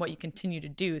then and what you continue to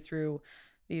do through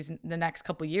the next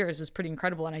couple of years was pretty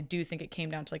incredible. And I do think it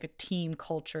came down to like a team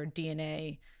culture,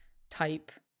 DNA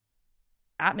type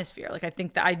atmosphere. Like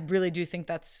I really do think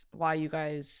that's why you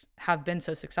guys have been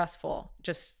so successful,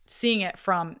 just seeing it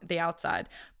from the outside.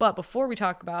 But before we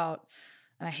talk about,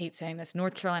 and I hate saying this,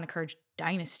 North Carolina Courage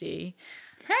dynasty,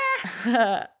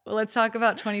 let's talk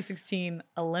about 2016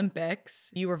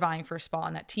 Olympics. You were vying for a spot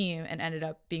on that team and ended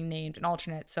up being named an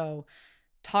alternate. So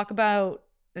talk about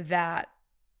that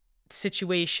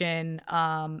situation,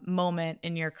 moment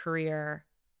in your career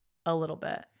a little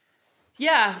bit.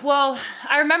 Yeah, well,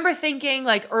 I remember thinking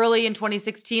like early in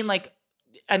 2016, like,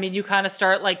 I mean, you kind of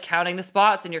start like counting the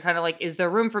spots and you're kind of like, is there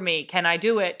room for me? Can I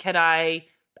do it? Can I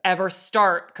ever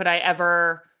start? Could I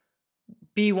ever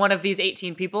be one of these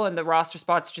 18 people? And the roster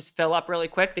spots just fill up really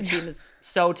quick. The team is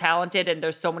so talented and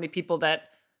there's so many people that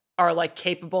are like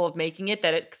capable of making it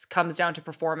that it comes down to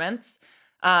performance.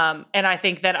 And I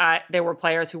think that there were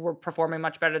players who were performing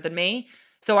much better than me.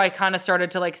 So I kind of started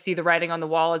to like see the writing on the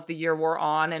wall as the year wore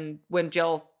on. And when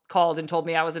Jill called and told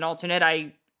me I was an alternate,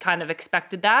 I kind of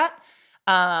expected that.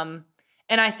 And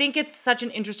I think it's such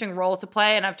an interesting role to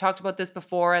play. And I've talked about this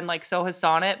before, and like so has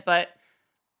Sonnet, but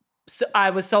I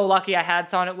was so lucky I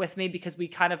had Sonnet with me because we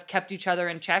kind of kept each other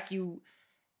in check.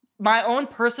 My own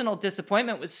personal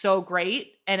disappointment was so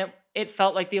great. And it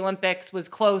felt like the Olympics was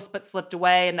close but slipped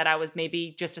away, and that I was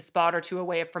maybe just a spot or two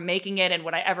away from making it. And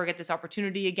would I ever get this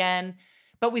opportunity again?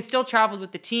 But we still traveled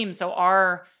with the team. So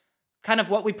our kind of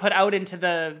what we put out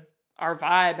into our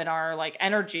vibe and our like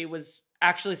energy was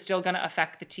actually still going to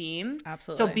affect the team.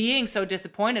 Absolutely. So being so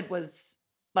disappointed was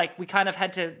like, we kind of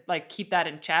had to like keep that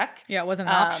in check. Yeah. It wasn't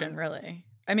an option really.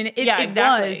 I mean, it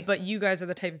was, but you guys are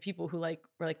the type of people who like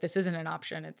were like, this isn't an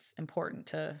option. It's important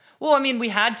to. Well, I mean, we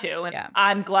had to, and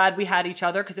I'm glad we had each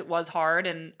other because it was hard,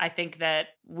 and I think that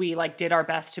we like did our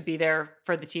best to be there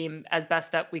for the team as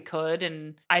best that we could,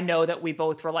 and I know that we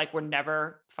both were like, we're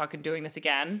never fucking doing this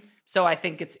again. So I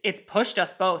think it's pushed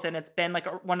us both, and it's been like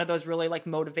one of those really like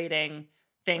motivating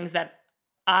things that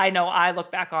I know I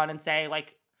look back on and say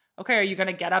like, okay, are you going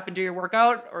to get up and do your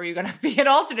workout, or are you going to be an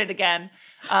alternate again?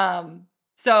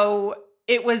 So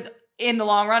it was, in the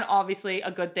long run, obviously a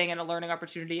good thing and a learning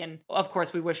opportunity. And of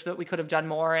course, we wish that we could have done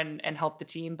more and helped the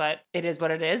team, but it is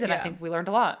what it is. And I think we learned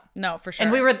a lot. No, for sure.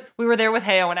 And we were there with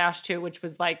Heo and Ash too, which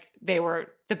was like, they were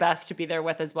the best to be there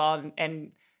with as well.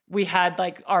 And we had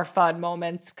like our fun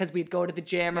moments because we'd go to the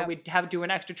gym or we'd do an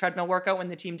extra treadmill workout when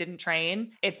the team didn't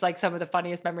train. It's like some of the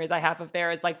funniest memories I have of there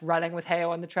is like running with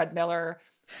Heo on the treadmill, or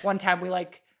one time we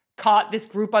like caught this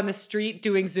group on the street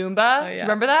doing Zumba. Do you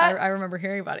remember that? I remember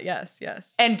hearing about it. Yes.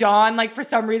 And Dawn, like, for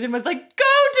some reason was like, go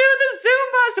do the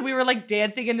Zumba. So we were like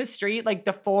dancing in the street, like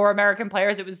the 4 American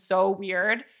players. It was so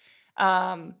weird.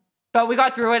 But we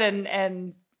got through it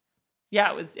and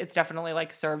yeah, it's definitely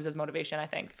like serves as motivation, I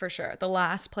think. For sure. The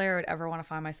last player I would ever want to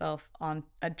find myself on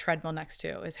a treadmill next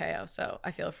to is Heo. So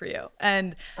I feel for you.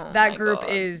 And that group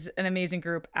is an amazing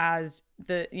group, as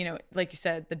the, you know, like you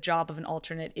said, the job of an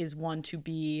alternate is one to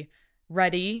be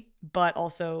ready, but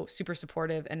also super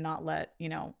supportive and not let, you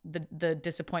know, the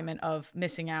disappointment of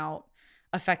missing out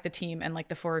affect the team. And like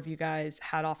the 4 of you guys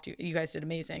had off to, you guys did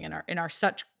amazing and are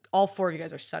such, all 4 of you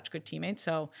guys are such good teammates.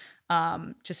 So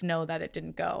just know that it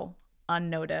didn't go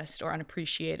unnoticed or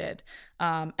unappreciated.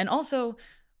 And also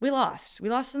we lost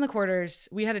in the quarters.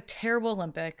 We had a terrible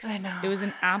Olympics. I know. It was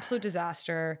an absolute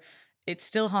disaster. It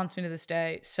still haunts me to this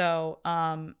day. So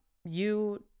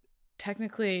you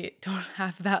technically don't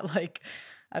have that, like,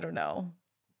 I don't know,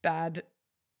 bad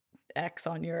X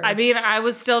on your. I mean, I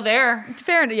was still there. It's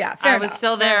fair. Yeah. I was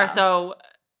still there. So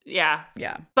yeah.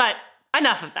 But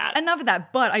enough of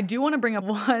that. But I do want to bring up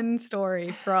one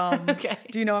story from. Okay.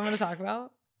 Do you know what I'm going to talk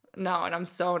about? No, and I'm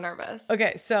so nervous.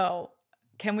 Okay, so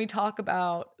can we talk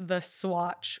about the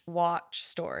Swatch watch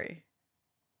story?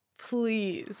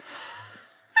 Please.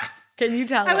 Can you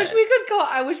tell I wish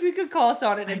we could call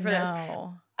Sonnet in for this.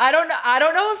 I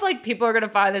don't know if like people are gonna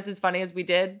find this as funny as we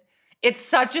did. It's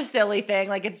such a silly thing.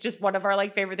 Like, it's just one of our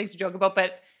like favorite things to joke about.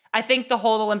 But I think the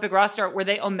whole Olympic roster, were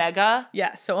they Omega?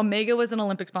 Yeah, so Omega was an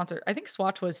Olympic sponsor. I think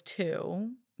Swatch was too,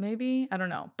 maybe. I don't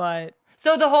know. But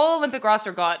so the whole Olympic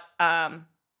roster got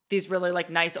these really like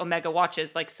nice Omega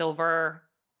watches, like silver,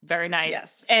 very nice.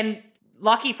 Yes. And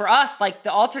lucky for us, like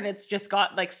the alternates just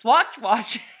got like Swatch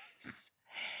watches.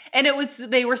 And it was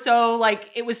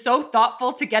so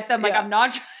thoughtful to get them. Like, I'm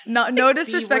not no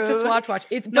disrespect to Swatch watch.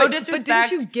 It's no disrespect. But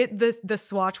didn't you get the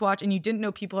Swatch watch and you didn't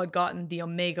know people had gotten the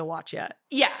Omega watch yet?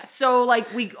 Yeah. So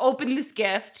like we opened this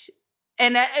gift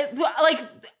and like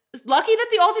lucky that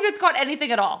the alternates got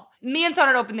anything at all. Me and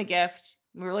Sonnet opened the gift.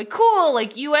 We were like, cool,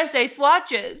 like USA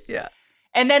swatches. Yeah.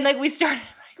 And then like we started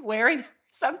like wearing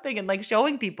something and like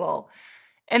showing people.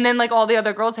 And then like all the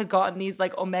other girls had gotten these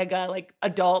like Omega, like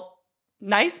adult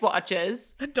nice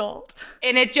watches. Adult.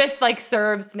 And it just like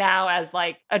serves now as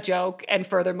like a joke and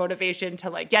further motivation to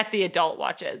like get the adult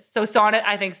watches. So Sonnet,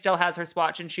 I think, still has her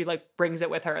Swatch and she like brings it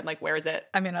with her and like wears it.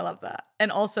 I mean, I love that.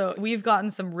 And also we've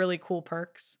gotten some really cool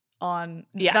perks on.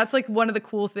 Yeah. That's like one of the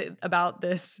cool things about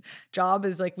this job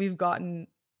is like we've gotten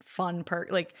fun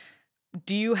perk. Like,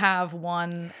 do you have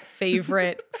one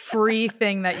favorite free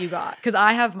thing that you got? Because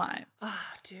I have mine. Oh,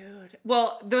 dude.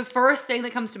 Well, the first thing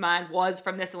that comes to mind was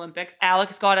from this Olympics.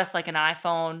 Alex got us like an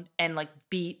iPhone and like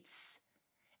Beats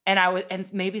and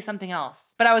maybe something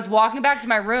else. But I was walking back to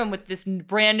my room with this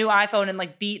brand new iPhone and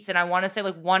like Beats, and I want to say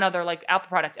like one other like Apple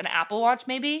product, an Apple Watch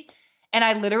maybe. And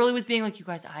I literally was being like, you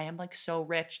guys, I am like so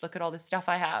rich. Look at all this stuff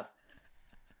I have.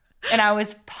 And I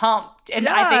was pumped. And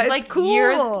I think like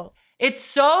cool. It's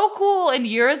so cool. And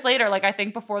years later, like I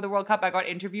think before the World Cup, I got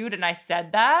interviewed and I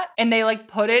said that. And they like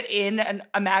put it in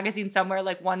a magazine somewhere.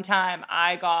 Like one time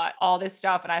I got all this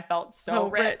stuff and I felt so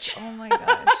rich. Oh my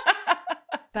gosh.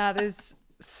 That is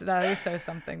so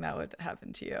something that would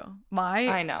happen to you.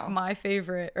 I know. My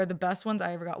favorite, or the best ones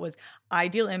I ever got, was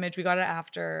Ideal Image. We got it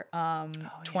after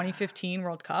 2015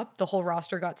 World Cup. The whole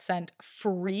roster got sent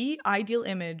free Ideal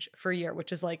Image for a year,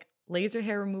 which is like laser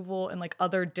hair removal and like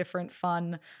other different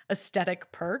fun aesthetic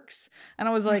perks. And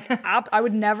I was like, I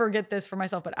would never get this for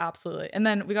myself, but absolutely. And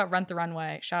then we got Rent the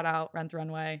Runway. Shout out Rent the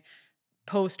Runway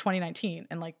post 2019,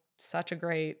 and like such a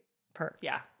great perk.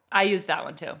 Yeah. I used that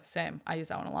one too. Same. I use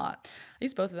that one a lot. I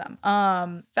use both of them.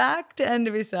 Back to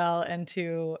NWSL and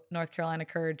to North Carolina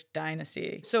Courage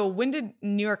Dynasty. So when did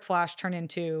New York Flash turn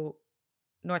into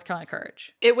North Carolina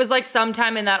Courage? It was like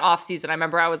sometime in that off season. I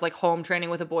remember I was like home training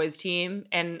with a boys team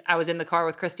and I was in the car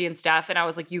with Christy and Steph and I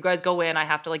was like, you guys go in. I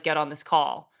have to like get on this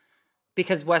call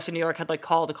because Western New York had like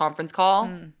called a conference call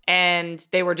and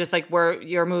they were just like,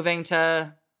 you're moving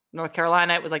to North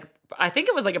Carolina. It was like, I think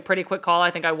it was like a pretty quick call.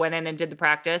 I think I went in and did the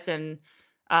practice and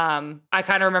I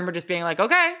kind of remember just being like,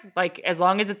 okay, like as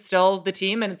long as it's still the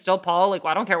team and it's still Paul, like,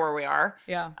 well, I don't care where we are.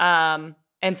 Yeah.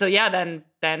 And so, yeah, then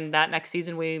that next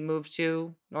season we moved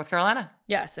to North Carolina.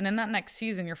 Yes. And in that next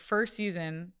season, your first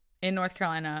season in North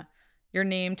Carolina, you're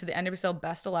named to the NWSL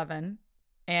Best 11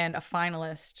 and a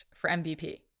finalist for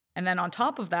MVP. And then on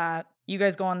top of that, you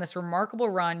guys go on this remarkable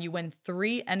run. You win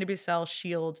 3 NWSL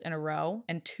Shields in a row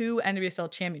and 2 NWSL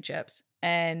championships.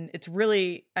 And it's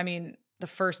really, I mean, the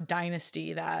first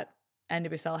dynasty that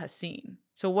NWSL has seen.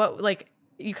 So what, like,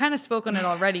 you kind of spoke on it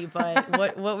already, but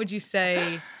what would you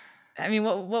say? I mean,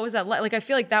 what was that like? Like, I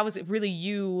feel like that was really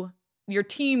you, your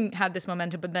team had this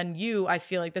momentum, but then I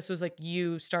feel like this was like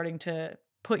you starting to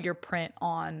put your print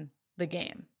on the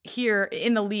game here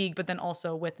in the league, but then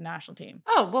also with the national team.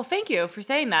 Oh, well, thank you for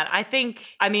saying that.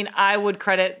 I would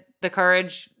credit the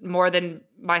Courage more than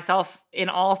myself in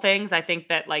all things. I think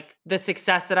that like the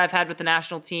success that I've had with the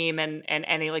national team and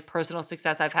any like personal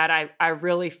success I've had, I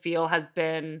really feel has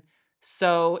been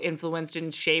so influenced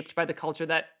and shaped by the culture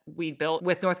that we built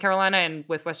with North Carolina and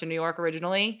with Western New York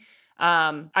originally.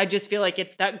 I just feel like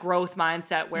it's that growth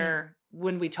mindset where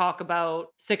when we talk about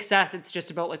success, it's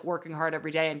just about like working hard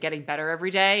every day and getting better every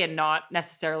day and not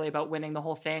necessarily about winning the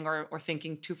whole thing or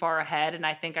thinking too far ahead. And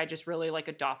I think I just really like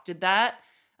adopted that.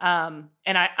 And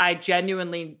I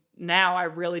genuinely now I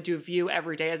really do view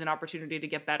every day as an opportunity to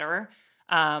get better.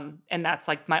 And that's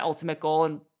like my ultimate goal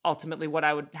and ultimately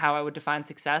how I would define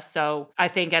success. So I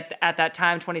think at that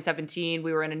time, 2017,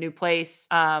 we were in a new place.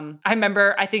 I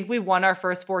remember, I think we won our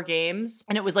first 4 games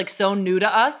and it was like so new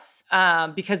to us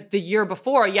because the year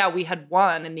before, yeah, we had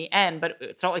won in the end, but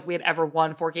it's not like we had ever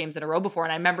won 4 games in a row before.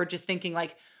 And I remember just thinking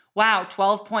like, wow,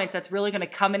 12 points, that's really going to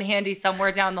come in handy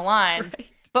somewhere down the line. Right.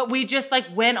 But we just like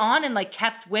went on and like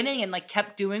kept winning and like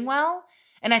kept doing well.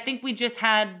 And I think we just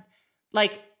had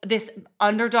like this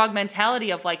underdog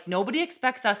mentality of like, nobody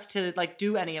expects us to like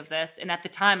do any of this. And at the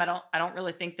time, I don't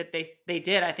really think that they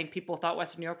did. I think people thought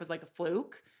Western New York was like a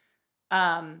fluke.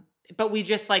 But we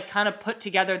just like kind of put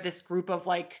together this group of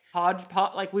like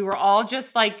hodgepodge, like we were all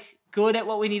just like good at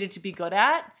what we needed to be good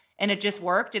at. And it just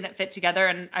worked and it fit together.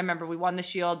 And I remember we won the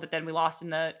Shield, but then we lost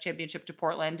in the championship to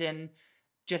Portland and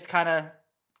just kind of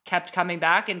kept coming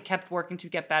back and kept working to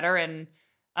get better. And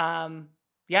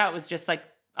yeah, it was just like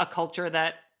a culture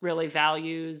that really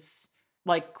values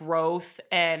like growth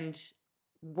and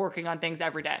working on things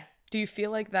every day. Do you feel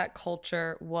like that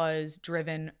culture was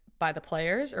driven by the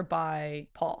players or by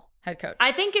Paul, head coach?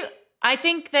 I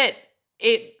think that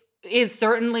it is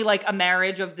certainly like a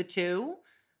marriage of the two,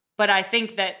 but I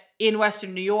think that in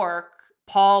Western New York,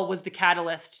 Paul was the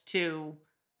catalyst to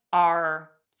our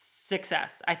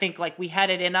success. I think like we had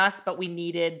it in us, but we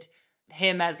needed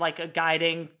him as like a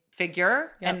guiding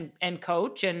figure and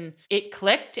coach, and it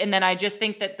clicked. And then I just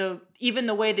think that even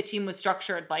the way the team was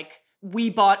structured, like we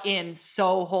bought in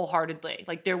so wholeheartedly.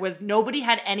 Like nobody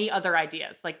had any other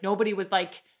ideas. Like nobody was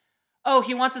like, oh,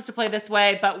 he wants us to play this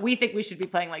way, but we think we should be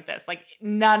playing like this. Like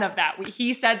none of that.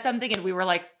 He said something and we were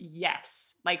like,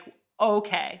 yes, like,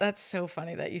 okay. That's so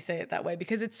funny that you say it that way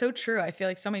because it's so true. I feel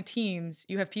like so many teams,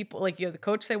 you have people like you have the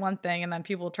coach say one thing and then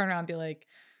people will turn around and be like,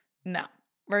 no,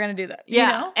 we're going to do that. Yeah.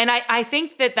 You know? And I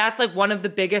think that that's like one of the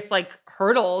biggest like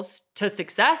hurdles to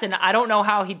success. And I don't know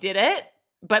how he did it,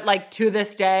 but like to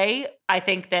this day, I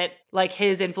think that like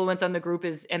his influence on the group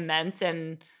is immense.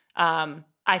 And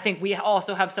I think we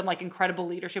also have some like incredible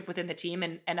leadership within the team.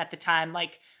 And at the time,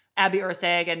 like Abby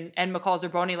Ursag and McCall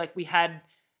Zerboni, like we had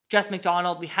Jess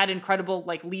McDonald, we had incredible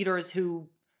like leaders who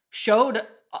showed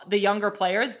the younger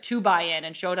players to buy in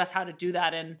and showed us how to do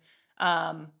that. And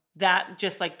that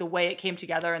just like the way it came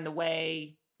together and the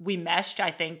way we meshed,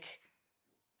 I think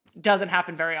doesn't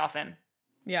happen very often.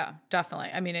 Yeah, definitely.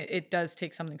 I mean, it does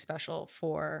take something special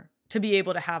to be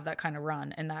able to have that kind of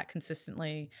run and that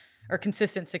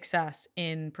consistent success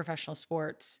in professional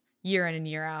sports year in and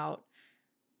year out.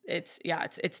 It's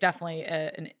definitely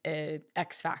an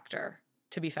X factor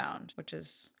to be found, which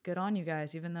is good on you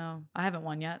guys, even though I haven't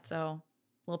won yet. So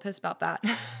a little pissed about that.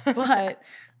 But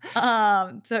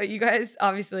so you guys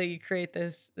obviously create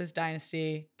this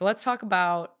dynasty, but let's talk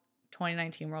about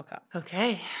 2019 World Cup.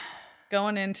 Okay.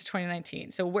 going into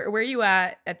 2019. So where are you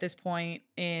at this point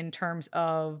in terms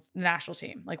of the national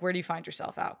team? Like, where do you find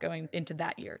yourself out going into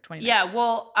that year, 2019? Yeah,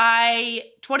 well,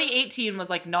 2018 was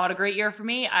like not a great year for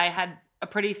me. I had a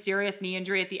pretty serious knee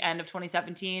injury at the end of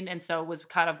 2017, and so was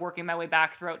kind of working my way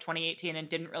back throughout 2018 and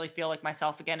didn't really feel like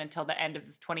myself again until the end of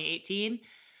 2018.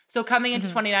 So coming into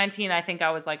 2019, I think I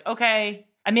was like, okay.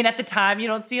 I mean, at the time, you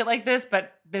don't see it like this,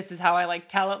 but this is how I like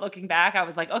tell it looking back. I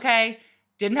was like, okay,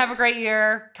 didn't have a great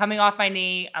year, coming off my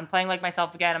knee. I'm playing like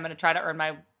myself again. I'm going to try to earn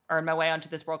my way onto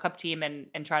this World Cup team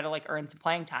and try to like earn some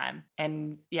playing time.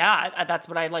 And yeah, that's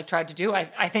what I like tried to do.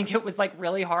 I think it was like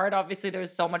really hard. Obviously,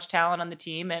 there's so much talent on the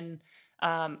team, and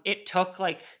it took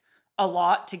like a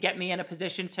lot to get me in a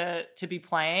position to be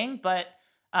playing. But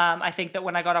I think that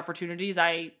when I got opportunities,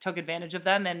 I took advantage of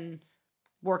them and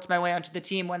worked my way onto the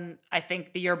team, when I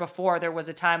think the year before there was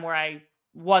a time where I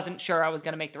wasn't sure I was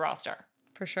going to make the roster.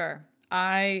 For sure.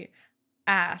 I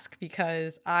ask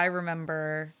because I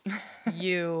remember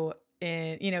you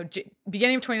in,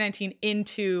 beginning of 2019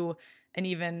 into, and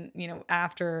even,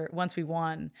 after, once we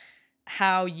won,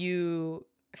 how you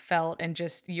felt and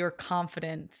just your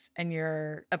confidence and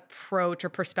your approach or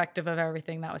perspective of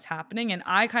everything that was happening. And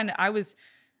I was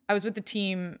with the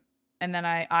team, and then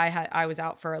I was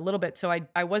out for a little bit. So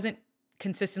I wasn't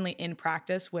consistently in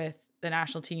practice with the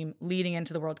national team leading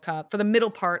into the World Cup for the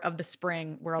middle part of the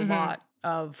spring, where a lot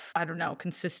of,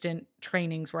 consistent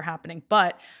trainings were happening.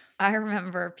 But I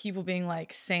remember people being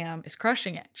like, Sam is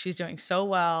crushing it. She's doing so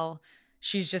well.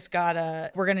 She's just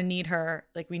we're going to need her.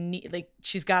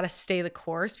 She's got to stay the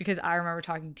course, because I remember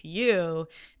talking to you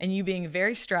and you being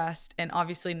very stressed and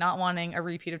obviously not wanting a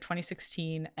repeat of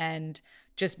 2016 and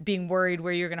just being worried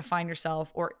where you're going to find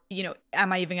yourself, or,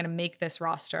 am I even going to make this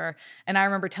roster? And I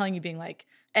remember telling you, being like,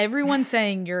 everyone's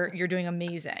saying you're doing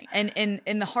amazing. And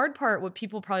the hard part, what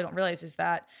people probably don't realize, is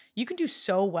that you can do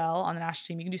so well on the national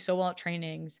team. You can do so well at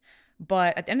trainings,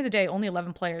 but at the end of the day, only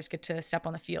 11 players get to step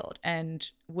on the field. And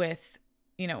with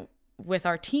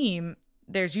our team,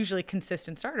 there's usually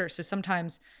consistent starters. So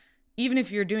sometimes, even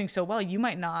if you're doing so well, you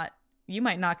might not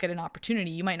get an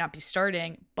opportunity. You might not be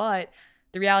starting, but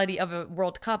the reality of a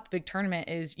World Cup, big tournament,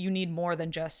 is you need more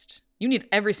than you need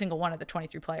every single one of the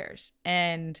 23 players.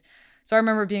 And so I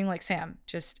remember being like, Sam,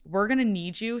 we're going to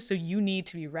need you. So you need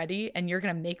to be ready, and you're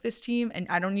going to make this team. And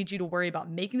I don't need you to worry about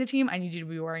making the team. I need you to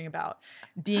be worrying about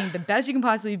being the best you can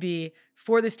possibly be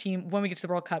for this team when we get to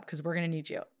the World Cup, because we're going to need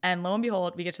you. And lo and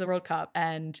behold, we get to the World Cup,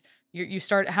 and you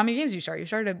start, how many games did you start? You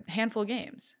started a handful of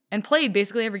games and played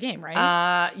basically every game,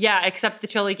 right? Yeah, except the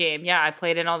Chile game. Yeah, I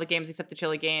played in all the games except the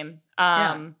Chile game.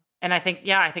 And I think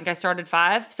I started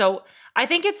 5. So I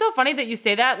think it's so funny that you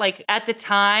say that. Like, at the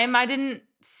time, I didn't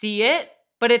see it,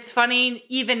 but it's funny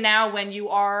even now when you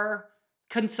are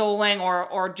consoling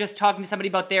or just talking to somebody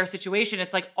about their situation.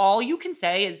 It's like, all you can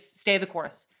say is stay the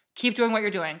course. Keep doing what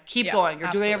you're doing. Keep going.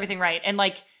 You're doing everything right. And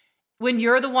like, when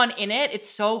you're the one in it, it's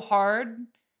so hard,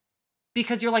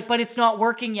 because you're like, but it's not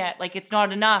working yet. Like, it's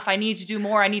not enough. I need to do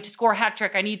more. I need to score a hat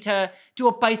trick. I need to do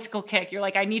a bicycle kick. You're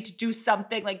like, I need to do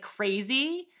something like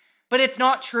crazy, but it's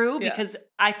not true, because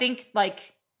I think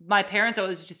like my parents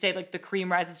always just say like the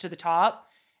cream rises to the top.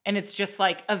 And it's just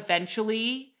like,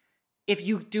 eventually, if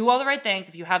you do all the right things,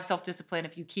 if you have self-discipline,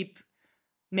 if you keep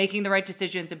making the right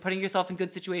decisions and putting yourself in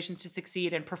good situations to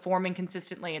succeed and performing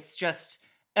consistently, it's just,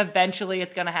 eventually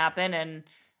it's going to happen. And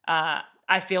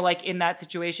I feel like in that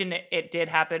situation, it did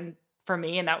happen for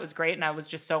me, and that was great. And I was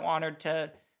just so honored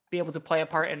to be able to play a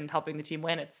part in helping the team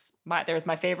win. There's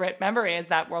my favorite memory, is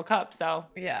that World Cup. So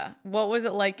yeah. What was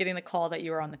it like getting the call that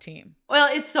you were on the team? Well,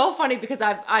 it's so funny, because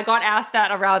I got asked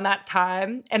that around that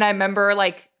time. And I remember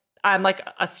like, I'm like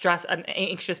an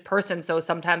anxious person. So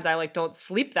sometimes I like don't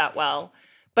sleep that well.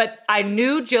 But I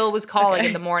knew Jill was calling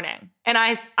in the morning, and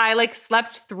I like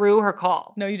slept through her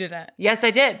call. No, you didn't. Yes,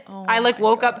 I did. Oh, I like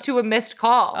woke up to a missed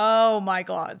call. Oh my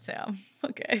God, Sam.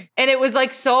 Okay. And it was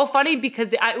like so funny,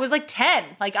 because it was like 10.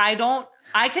 Like,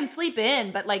 I can sleep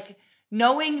in, but like,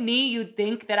 knowing me, you'd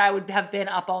think that I would have been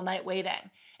up all night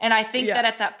waiting. And I think that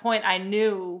at that point, I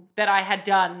knew that I had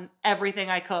done everything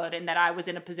I could, and that I was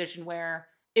in a position where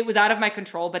it was out of my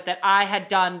control, but that I had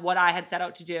done what I had set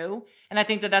out to do. And I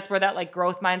think that that's where that like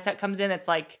growth mindset comes in. It's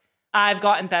like, I've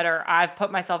gotten better. I've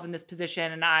put myself in this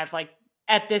position, and I've like,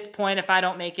 at this point, if I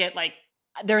don't make it, like,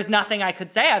 there's nothing I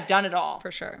could say. I've done it all. For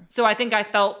sure. So I think I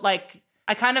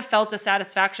kind of felt a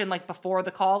satisfaction like before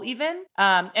the call even.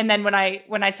 And then when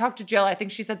I talked to Jill, I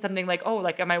think she said something like, oh,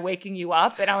 like, am I waking you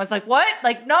up? And I was like, what?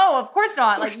 Like, no, of course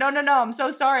not. Like, no. I'm so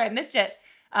sorry. I missed it.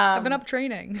 I've been up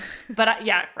training. But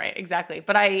yeah, right. Exactly.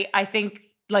 But I think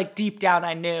like deep down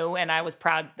I knew, and I was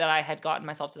proud that I had gotten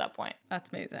myself to that point. That's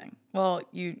amazing. Well,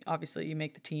 you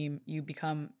make the team.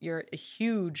 You're a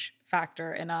huge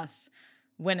factor in us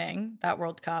winning that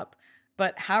World Cup.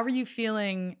 But how were you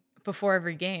feeling before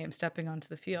every game, stepping onto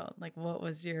the field? Like, what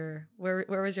was where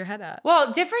was your head at?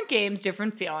 Well, different games,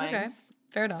 different feelings. Okay,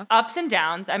 fair enough. Ups and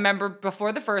downs. I remember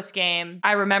before the first game,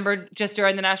 I remembered just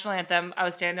during the national anthem, I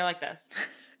was standing there like this.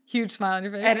 Huge smile on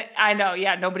your face. And I know,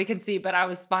 yeah, nobody can see, but I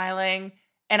was smiling.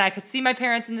 And I could see my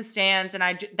parents in the stands.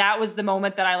 And that was the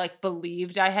moment that I like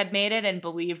believed I had made it and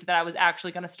believed that I was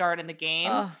actually going to start in the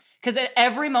game. Because at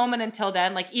every moment until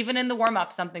then, like even in the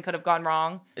warm-up, something could have gone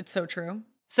wrong. It's so true.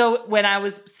 So when I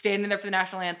was standing there for the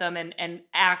national anthem and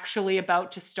actually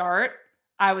about to start,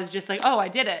 I was just like, oh, I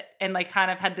did it. And like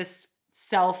kind of had this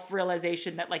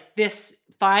self-realization that like this,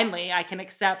 finally, I can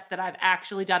accept that I've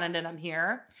actually done it and I'm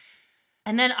here.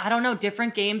 And then, I don't know,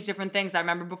 different games, different things. I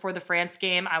remember before the France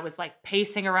game, I was like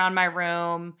pacing around my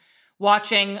room,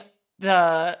 watching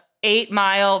the 8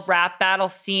 Mile rap battle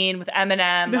scene with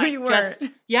Eminem. No, like, you weren't.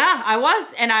 Yeah, I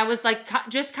was. And I was like,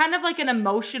 just kind of like an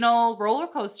emotional roller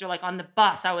coaster, like on the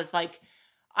bus. I was like,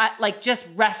 just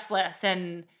restless.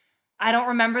 And I don't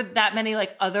remember that many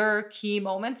like other key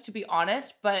moments, to be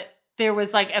honest, but there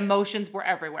was like emotions were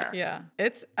everywhere. Yeah.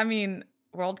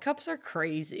 World Cups are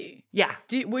crazy. Yeah.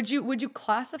 Would you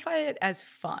classify it as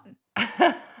fun?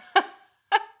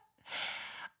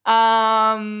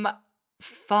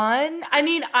 Fun? I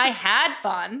mean, I had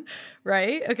fun.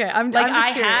 Right? Okay. I'm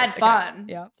just curious. had fun.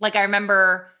 Okay. Yeah. Like I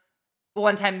remember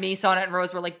one time me, Sonnet, and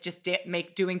Rose were like just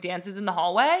doing dances in the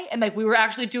hallway. And like we were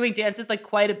actually doing dances like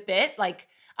quite a bit. Like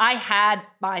I had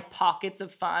my pockets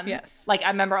of fun. Yes. Like I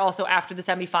remember also after the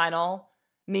semifinal,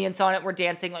 me and Sonnet were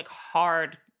dancing like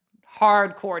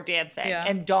hardcore dancing. Yeah.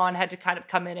 And Dawn had to kind of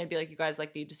come in and be like, you guys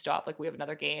like need to stop. Like we have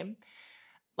another game.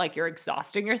 Like you're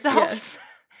exhausting yourselves. Yes.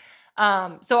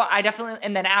 So I definitely,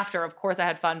 and then after, of course I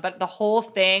had fun, but the whole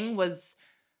thing was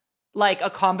like a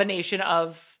combination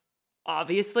of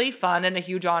obviously fun and a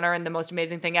huge honor and the most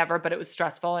amazing thing ever, but it was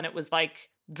stressful and it was like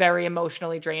very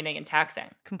emotionally draining and taxing.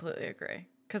 Completely agree.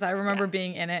 Because I remember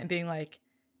being in it and being like,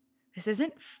 this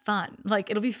isn't fun. Like,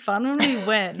 it'll be fun when we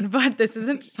win, but this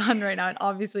isn't fun right now. And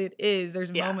obviously it is.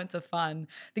 There's moments of fun.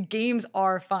 The games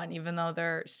are fun, even though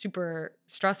they're super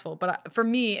stressful. But for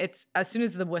me, it's as soon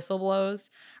as the whistle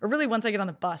blows, or really once I get on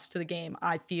the bus to the game,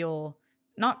 I feel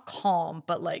not calm,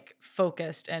 but like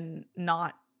focused and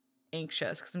not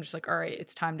anxious. Because I'm just like, all right,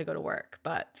 it's time to go to work.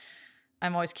 But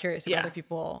I'm always curious if other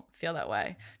people feel that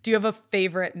way. Do you have a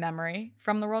favorite memory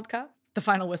from the World Cup? The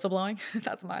final whistle blowing?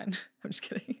 That's mine. I'm just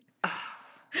kidding.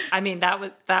 I mean, that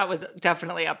was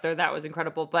definitely up there. That was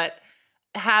incredible. But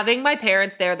having my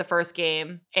parents there the first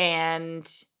game and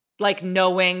like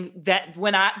knowing that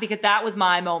because that was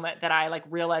my moment that I like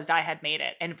realized I had made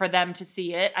it. And for them to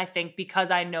see it, I think because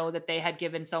I know that they had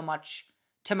given so much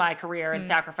to my career and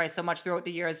sacrificed so much throughout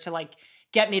the years to like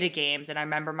get me to games. And I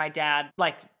remember my dad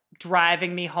like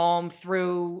driving me home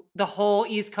through the whole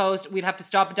East Coast. We'd have to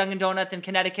stop at Dunkin' Donuts in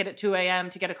Connecticut at 2 a.m.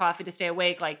 to get a coffee to stay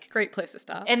awake. Like great place to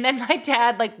stop. And then my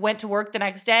dad like went to work the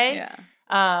next day.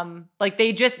 Yeah. Like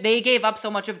they gave up so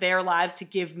much of their lives to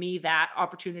give me that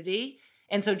opportunity.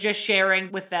 And so just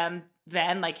sharing with them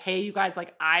then like, hey, you guys,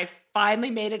 like I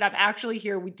finally made it. I'm actually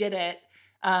here. We did it.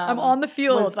 I'm on the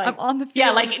field. Like, I'm on the field.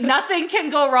 Yeah, like nothing can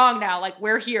go wrong now. Like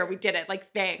we're here. We did it.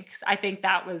 Like thanks. I think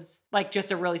that was like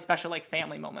just a really special like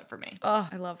family moment for me. Oh,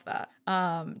 I love that.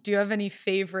 Do you have any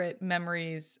favorite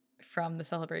memories from the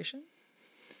celebration?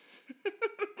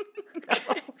 No.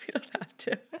 We don't have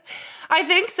to. I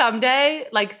think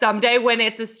someday when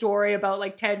it's a story about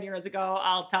like 10 years ago,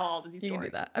 I'll tell all these stories. You can do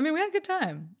that. I mean, we had a good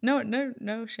time.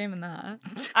 No shame in that.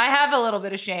 I have a little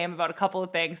bit of shame about a couple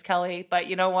of things, Kelly, but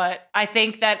you know what? I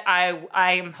think that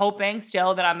I'm hoping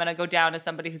still that I'm going to go down as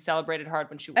somebody who celebrated hard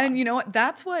when she won. And you know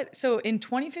what? So in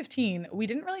 2015, we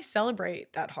didn't really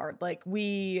celebrate that hard. Like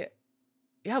we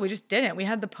just didn't. We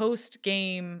had the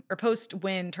post-game or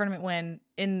post-win, tournament win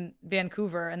in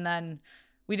Vancouver, and then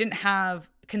we didn't have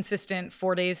consistent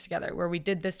 4 days together where we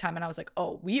did this time. And I was like,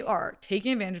 oh, we are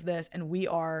taking advantage of this and we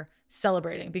are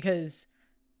celebrating because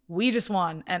we just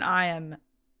won. And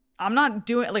I'm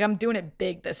doing it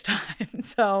big this time.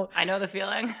 So I know the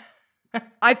feeling.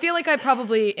 I feel like I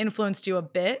probably influenced you a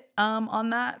bit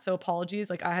on that. So apologies.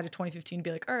 Like I had a 2015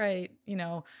 be like, all right,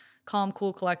 calm,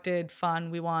 cool, collected,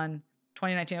 fun. We won.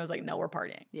 2019, I was like, no, we're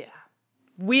partying. Yeah.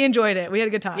 We enjoyed it. We had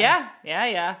a good time. Yeah.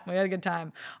 We had a good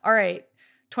time. All right.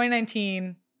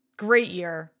 2019, great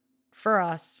year for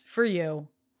us, for you.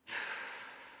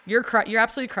 You're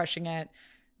absolutely crushing it.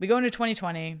 We go into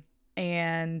 2020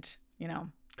 and,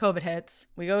 COVID hits.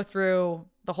 We go through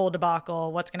the whole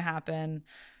debacle. What's going to happen?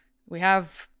 We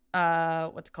have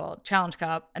what's it called? Challenge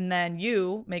Cup. And then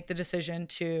you make the decision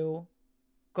to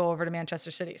go over to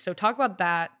Manchester City. So talk about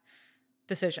that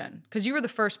decision, because you were the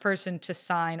first person to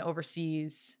sign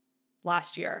overseas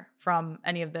last year from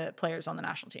any of the players on the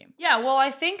national team. Yeah, well, I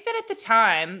think that at the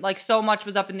time, like, so much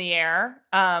was up in the air.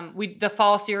 The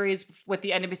fall series with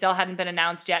the NWSL hadn't been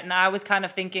announced yet, and I was kind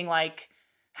of thinking, like,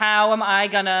 how am I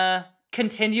gonna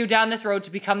continue down this road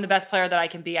to become the best player that I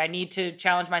can be? I need to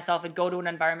challenge myself and go to an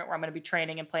environment where I'm going to be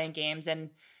training and playing games. And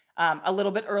a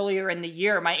little bit earlier in the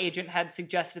year, my agent had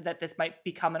suggested that this might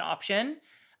become an option.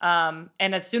 And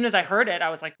as soon as I heard it, I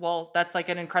was like, well, that's like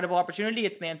an incredible opportunity.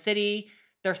 It's Man City.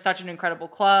 They're such an incredible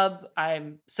club.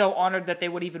 I'm so honored that they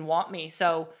would even want me.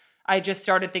 So I just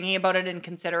started thinking about it and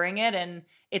considering it. And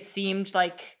it seemed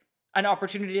like an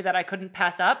opportunity that I couldn't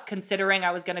pass up, considering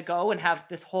I was going to go and have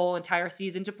this whole entire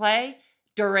season to play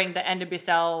during the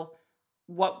NWSL,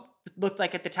 what looked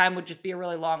like at the time would just be a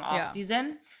really long off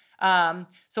season.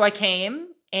 So I came,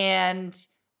 and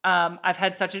I've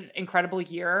had such an incredible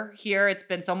year here. It's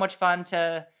been so much fun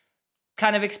to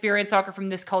kind of experience soccer from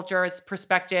this culture's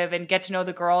perspective and get to know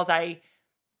the girls.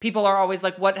 People are always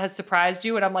like, what has surprised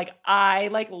you? And I'm like, I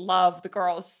like love the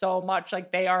girls so much.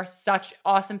 Like, they are such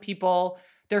awesome people.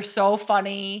 They're so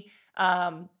funny.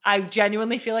 I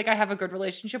genuinely feel like I have a good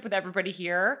relationship with everybody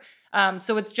here.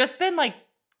 So it's just been like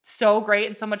so great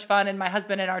and so much fun. And my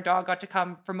husband and our dog got to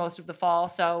come for most of the fall.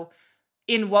 So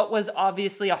in what was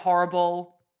obviously a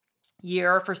horrible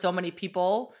year for so many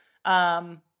people,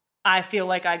 I feel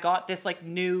like I got this like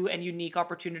new and unique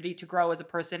opportunity to grow as a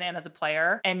person and as a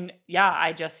player. And yeah,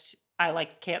 I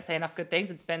like can't say enough good things.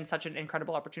 It's been such an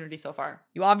incredible opportunity so far.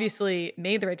 You obviously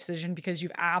made the right decision because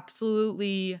you've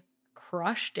absolutely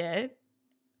crushed it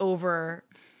over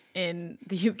in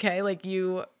the UK. Like,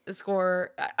 you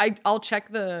score, I'll check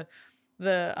the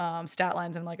stat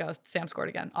lines. I'm like, oh, Sam scored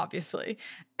again, obviously.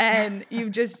 And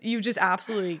you've just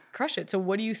absolutely crushed it. So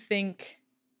what do you think?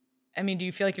 I mean, do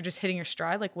you feel like you're just hitting your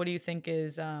stride? Like, what do you think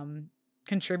is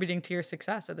contributing to your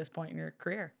success at this point in your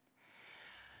career?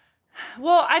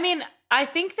 Well, I mean, I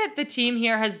think that the team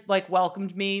here has like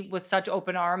welcomed me with such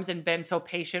open arms and been so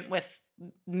patient with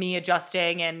me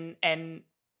adjusting and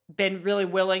been really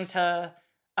willing to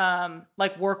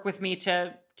like work with me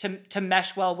to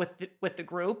mesh well with the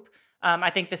group. I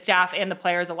think the staff and the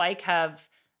players alike have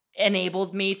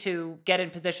enabled me to get in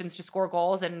positions to score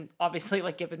goals, and obviously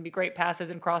like given me great passes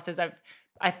and crosses.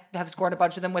 I have scored a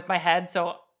bunch of them with my head,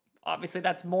 so obviously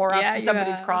that's more up to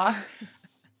somebody's cross.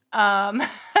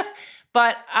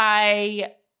 But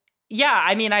I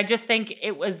mean, I just think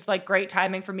it was like great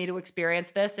timing for me to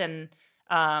experience this. And,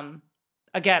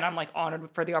 again, I'm like honored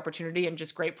for the opportunity and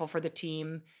just grateful for the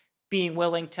team being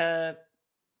willing to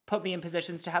put me in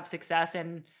positions to have success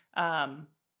and,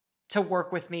 to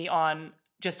work with me on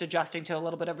just adjusting to a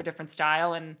little bit of a different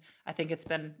style. And I think it's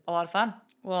been a lot of fun.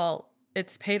 Well,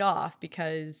 it's paid off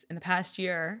because in the past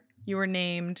year you were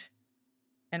named,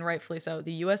 and rightfully so,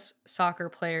 the U.S. Soccer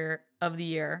Player of the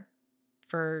Year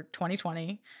for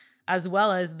 2020, as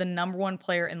well as the #1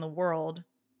 player in the world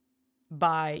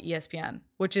by ESPN,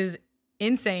 which is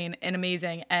insane and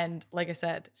amazing. And like I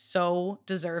said, so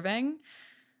deserving.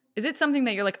 Is it something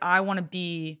that you're like, I want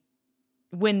to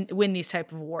win these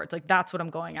type of awards? Like, that's what I'm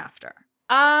going after.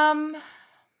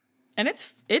 And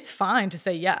it's fine to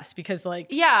say yes, because like,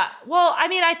 yeah, well, I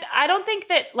mean, I don't think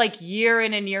that like year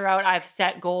in and year out I've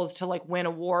set goals to like win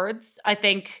awards. I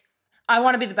think I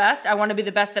want to be the best. I want to be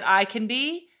the best that I can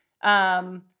be.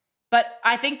 But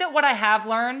I think that what I have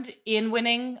learned in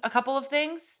winning a couple of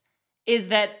things is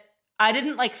that I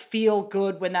didn't like feel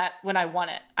good when I won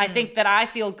it. I think that I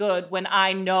feel good when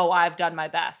I know I've done my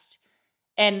best.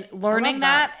 And learning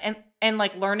that and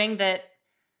like learning that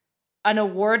an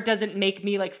award doesn't make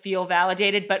me like feel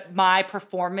validated, but my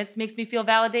performance makes me feel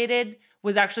validated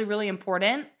was actually really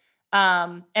important.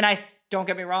 And I don't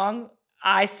get me wrong,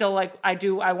 I still like,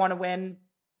 I want to win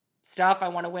stuff. I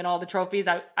want to win all the trophies.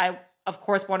 I of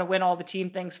course want to win all the team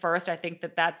things first. I think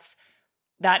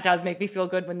that does make me feel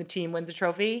good when the team wins a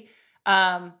trophy.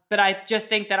 But I just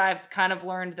think that I've kind of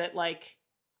learned that like,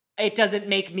 it doesn't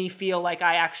make me feel like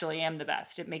I actually am the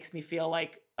best. It makes me feel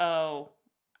like, oh,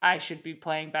 I should be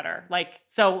playing better. Like,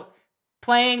 so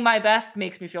playing my best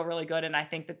makes me feel really good. And I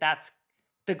think that that's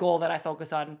the goal that I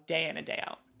focus on day in and day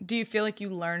out. Do you feel like you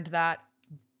learned that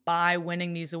by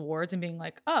winning these awards and being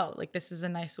like, oh, like this is a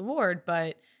nice award,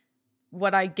 but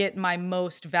what I get my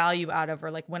most value out of,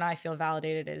 or like when I feel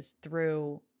validated, is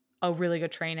through a really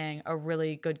good training, a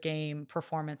really good game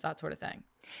performance, that sort of thing?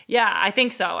 Yeah, I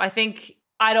think so. I think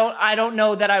I don't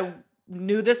know that I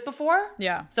knew this before.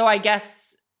 Yeah. So I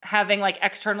guess having like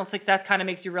external success kind of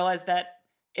makes you realize that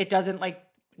it doesn't like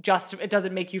it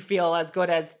doesn't make you feel as good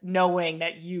as knowing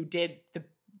that you did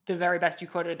the very best you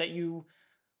could, or that you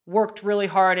worked really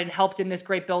hard and helped in this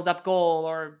great build-up goal,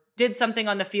 or did something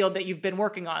on the field that you've been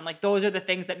working on. Like, those are the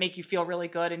things that make you feel really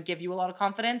good and give you a lot of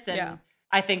confidence. And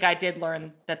I think I did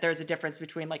learn that there's a difference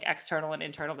between like external and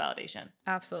internal validation.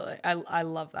 Absolutely. I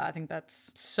love that. I think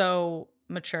that's so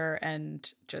mature and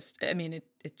just, I mean,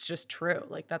 it's just true.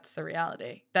 Like, that's the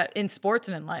reality that in sports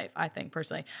and in life, I think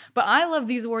personally. But I love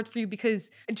these awards for you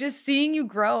because just seeing you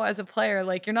grow as a player,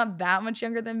 like, you're not that much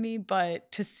younger than me,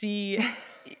 but to see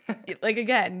like,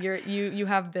 again, you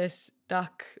have this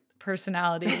duck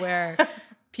personality where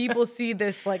people see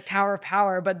this like tower of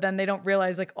power, but then they don't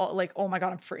realize oh my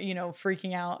God, I'm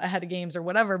freaking out ahead of games or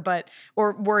whatever,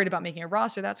 or worried about making a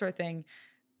roster, that sort of thing.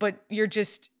 But you're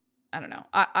just, I don't know.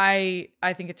 I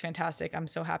think it's fantastic. I'm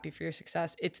so happy for your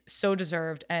success. It's so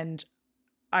deserved. And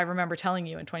I remember telling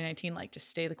you in 2019, like, just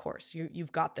stay the course.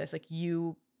 You've got this. Like,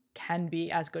 you can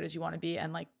be as good as you want to be,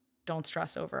 and like, don't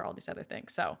stress over all these other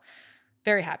things. So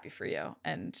very happy for you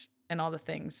and all the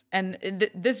things. And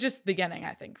this is just the beginning,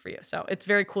 I think, for you. So it's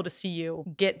very cool to see you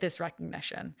get this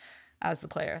recognition as the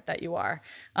player that you are.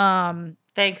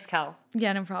 Thanks, Kel.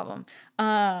 Yeah, no problem.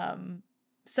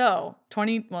 So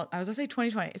I was gonna say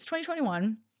 2020. It's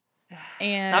 2021.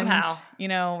 And somehow,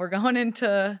 we're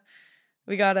going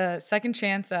we got a second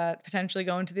chance at potentially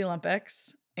going to the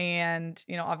Olympics. And,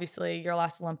 obviously your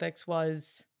last Olympics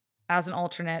was as an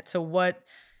alternate. So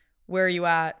where are you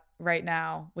at right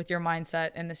now with your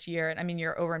mindset in this year? And I mean,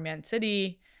 you're over in Man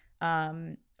City.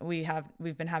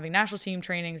 We've been having national team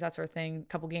trainings, that sort of thing, a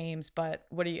couple games, but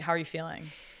how are you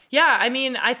feeling? Yeah. I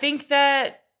mean, I think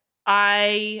that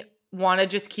I want to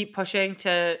just keep pushing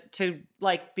to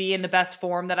like be in the best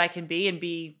form that I can be, and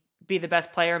be the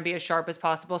best player and be as sharp as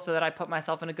possible, so that I put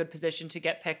myself in a good position to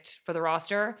get picked for the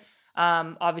roster.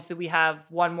 Obviously we have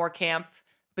one more camp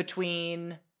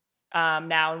between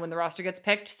now and when the roster gets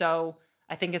picked. So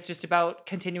I think it's just about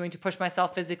continuing to push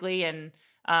myself physically and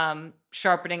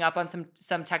sharpening up on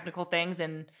some technical things,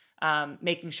 and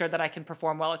making sure that I can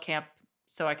perform well at camp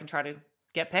so I can try to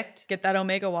get picked. Get that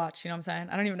Omega watch. You know what I'm saying?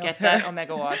 I don't even know Get that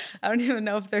Omega watch. I don't even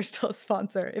know if they're still a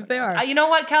sponsor. If they are. You know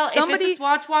what, Kel? If it's a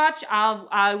Swatch watch,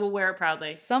 I will wear it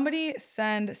proudly. Somebody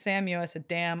send Sam US a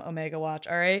damn Omega watch,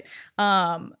 all right?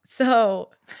 So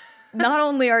not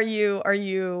only are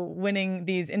you winning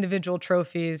these individual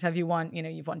trophies, you've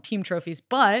won team trophies,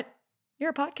 but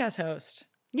you're a podcast host.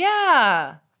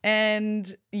 Yeah.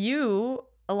 And you,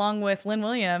 along with Lynn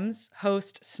Williams,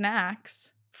 host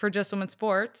Snacks for Just Women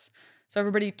Sports. So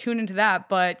everybody tune into that,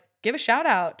 but give a shout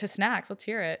out to Snacks. Let's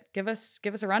hear it. Give us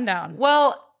a rundown.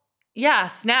 Well, yeah,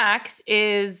 Snacks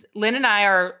is, Lynn and I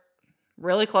are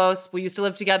really close. We used to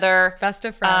live together. Best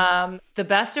of friends. The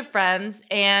best of friends.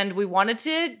 And we wanted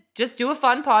to just do a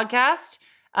fun podcast.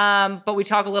 But we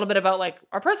talk a little bit about like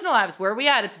our personal lives. Where are we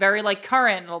at? It's very like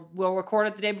current. We'll record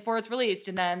it the day before it's released,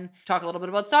 and then talk a little bit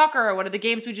about soccer. What are the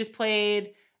games we just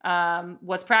played?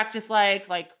 What's practice like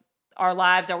our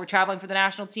lives. Are we traveling for the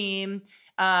national team?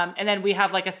 And then we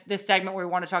have like this segment where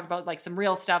we want to talk about like some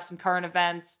real stuff, some current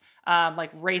events, like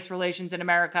race relations in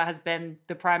America has been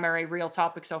the primary real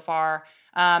topic so far.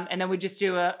 And then we just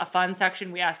do a fun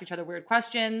section. We ask each other weird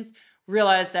questions.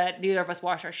 Realize that neither of us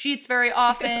wash our sheets very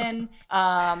often.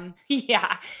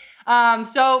 Yeah.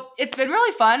 So it's been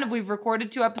really fun. We've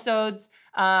recorded 2 episodes.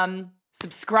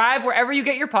 Subscribe wherever you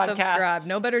get your podcasts. Subscribe.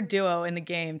 No better duo in the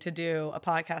game to do a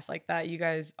podcast like that. You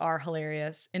guys are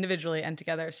hilarious individually and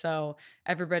together. So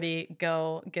everybody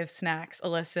go give Snacks a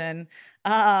listen.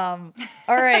 All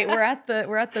right. We're at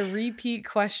the repeat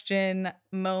question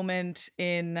moment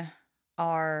in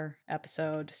our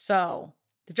episode. So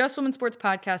the Just Women Sports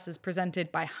podcast is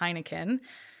presented by Heineken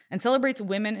and celebrates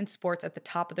women in sports at the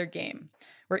top of their game,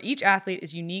 where each athlete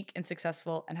is unique and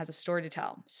successful and has a story to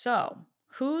tell. So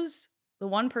who's the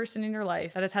one person in your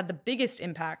life that has had the biggest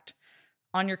impact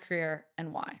on your career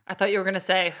and why? I thought you were going to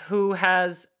say who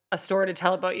has a story to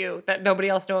tell about you that nobody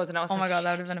else knows. And I was oh my God,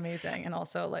 that would have been amazing. And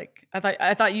also like, I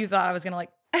thought you thought I was going to like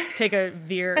take a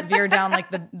veer down like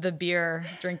the beer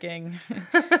drinking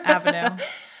avenue.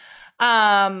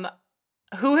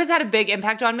 Who has had a big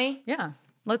impact on me? Yeah.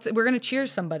 We're going to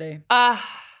cheers somebody.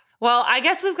 Well, I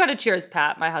guess we've got to cheers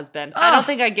Pat, my husband. I don't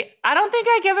think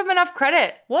I give him enough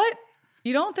credit. What?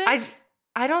 You don't think?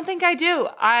 I don't think I do.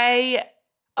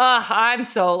 I'm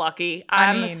so lucky.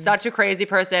 I'm such a crazy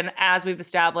person, as we've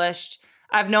established.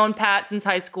 I've known Pat since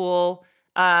high school.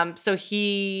 So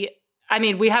we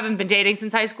haven't been dating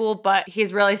since high school, but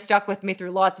he's really stuck with me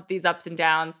through lots of these ups and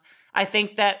downs. I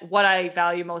think that what I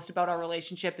value most about our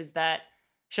relationship is that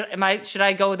Should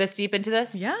I go this deep into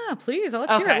this? Yeah, please.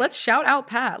 Let's hear it. Let's shout out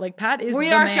Pat. Like, Pat is We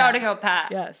the are man. shouting out Pat.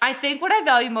 Yes. I think what I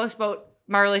value most about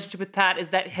my relationship with Pat is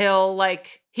that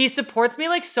he supports me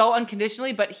like so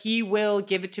unconditionally, but he will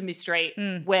give it to me straight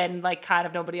when like kind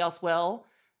of nobody else will.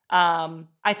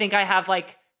 I think I have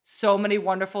like so many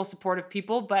wonderful supportive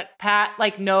people, but Pat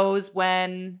like knows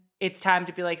when it's time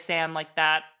to be like, Sam, like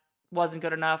that wasn't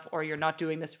good enough, or you're not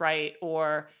doing this right,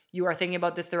 or you are thinking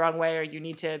about this the wrong way, or you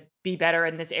need to be better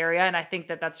in this area. And I think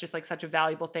that that's just like such a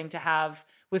valuable thing to have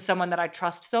with someone that I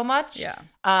trust so much. Yeah.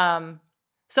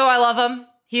 So I love him.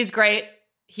 He's great.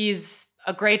 He's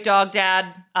a great dog dad.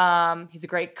 He's a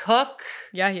great cook.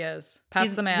 Yeah, he is.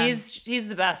 Pat's the man. He's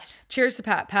the best. Cheers to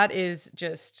Pat. Pat is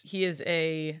he is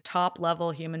a top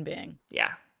level human being.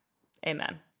 Yeah.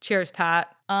 Amen. Cheers,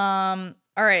 Pat. All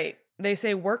right. They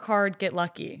say work hard, get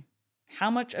lucky. How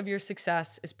much of your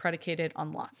success is predicated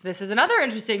on luck? This is another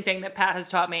interesting thing that Pat has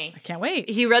taught me. I can't wait.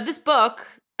 He read this book.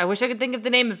 I wish I could think of the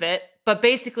name of it, but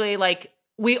basically like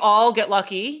we all get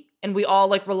lucky and we all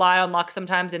like rely on luck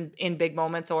sometimes in big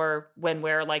moments or when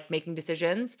we're like making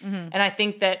decisions. Mm-hmm. And I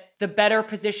think that the better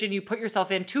position you put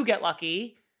yourself in to get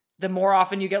lucky, the more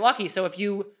often you get lucky. So if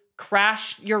you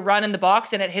crash your run in the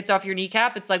box and it hits off your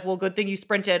kneecap, it's like, well, good thing you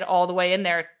sprinted all the way in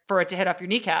there for it to hit off your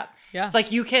kneecap. Yeah. It's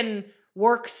like you can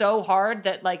work so hard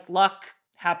that like luck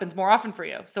happens more often for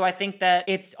you. So I think that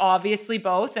it's obviously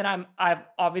both. And I've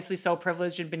obviously so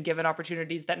privileged and been given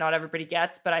opportunities that not everybody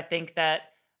gets. But I think that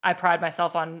I pride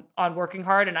myself on working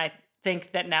hard. And I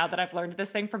think that now that I've learned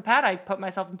this thing from Pat, I put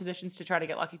myself in positions to try to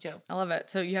get lucky too. I love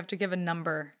it. So you have to give a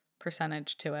number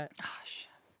percentage to it. Gosh.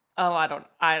 Oh, I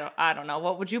don't know.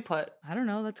 What would you put? I don't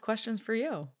know. That's questions for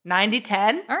you.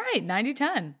 90-10? All right,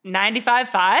 90-10.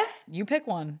 95-5? You pick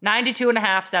one. 92.5,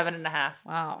 7.5.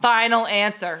 Wow. Final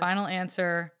answer. Final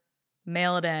answer.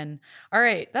 Mail it in. All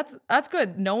right, that's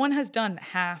good. No one has done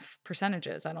half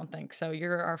percentages, I don't think. So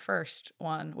you're our first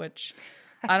one, which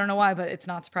I don't know why, but it's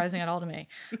not surprising at all to me.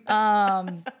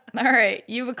 All right,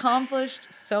 you've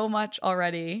accomplished so much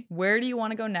already. Where do you want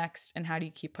to go next, and how do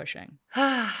you keep pushing?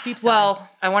 Deep sigh. Well,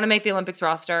 I want to make the Olympics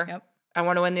roster. Yep. I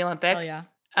want to win the Olympics. Oh,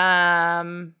 yeah.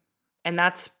 And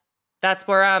that's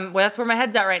where my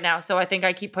head's at right now. So I think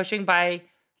I keep pushing by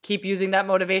keep using that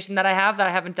motivation that I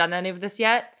haven't done any of this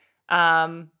yet.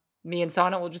 Me and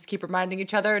Sonnet will just keep reminding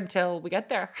each other until we get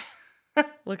there.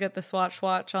 Look at the swatch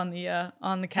on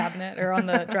the cabinet or on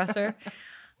the dresser.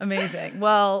 Amazing.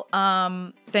 Well,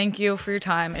 thank you for your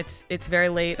time. It's very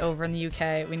late over in the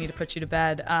UK. We need to put you to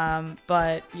bed.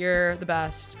 But you're the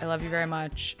best. I love you very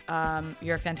much.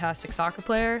 You're a fantastic soccer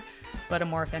player, but a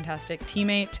more fantastic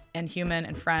teammate and human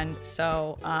and friend.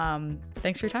 So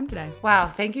thanks for your time today.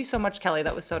 Wow. Thank you so much, Kelly.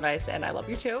 That was so nice. And I love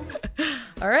you too.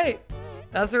 All right.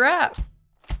 That's a wrap.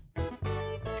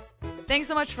 Thanks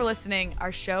so much for listening.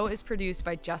 Our show is produced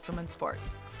by Just Women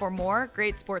Sports. For more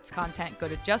great sports content, go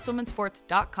to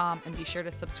justwomensports.com and be sure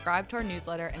to subscribe to our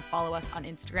newsletter and follow us on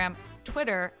Instagram,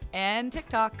 Twitter, and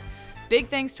TikTok. Big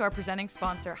thanks to our presenting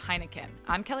sponsor, Heineken.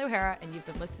 I'm Kelly O'Hara, and you've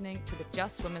been listening to the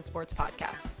Just Women Sports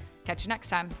podcast. Catch you next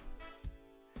time.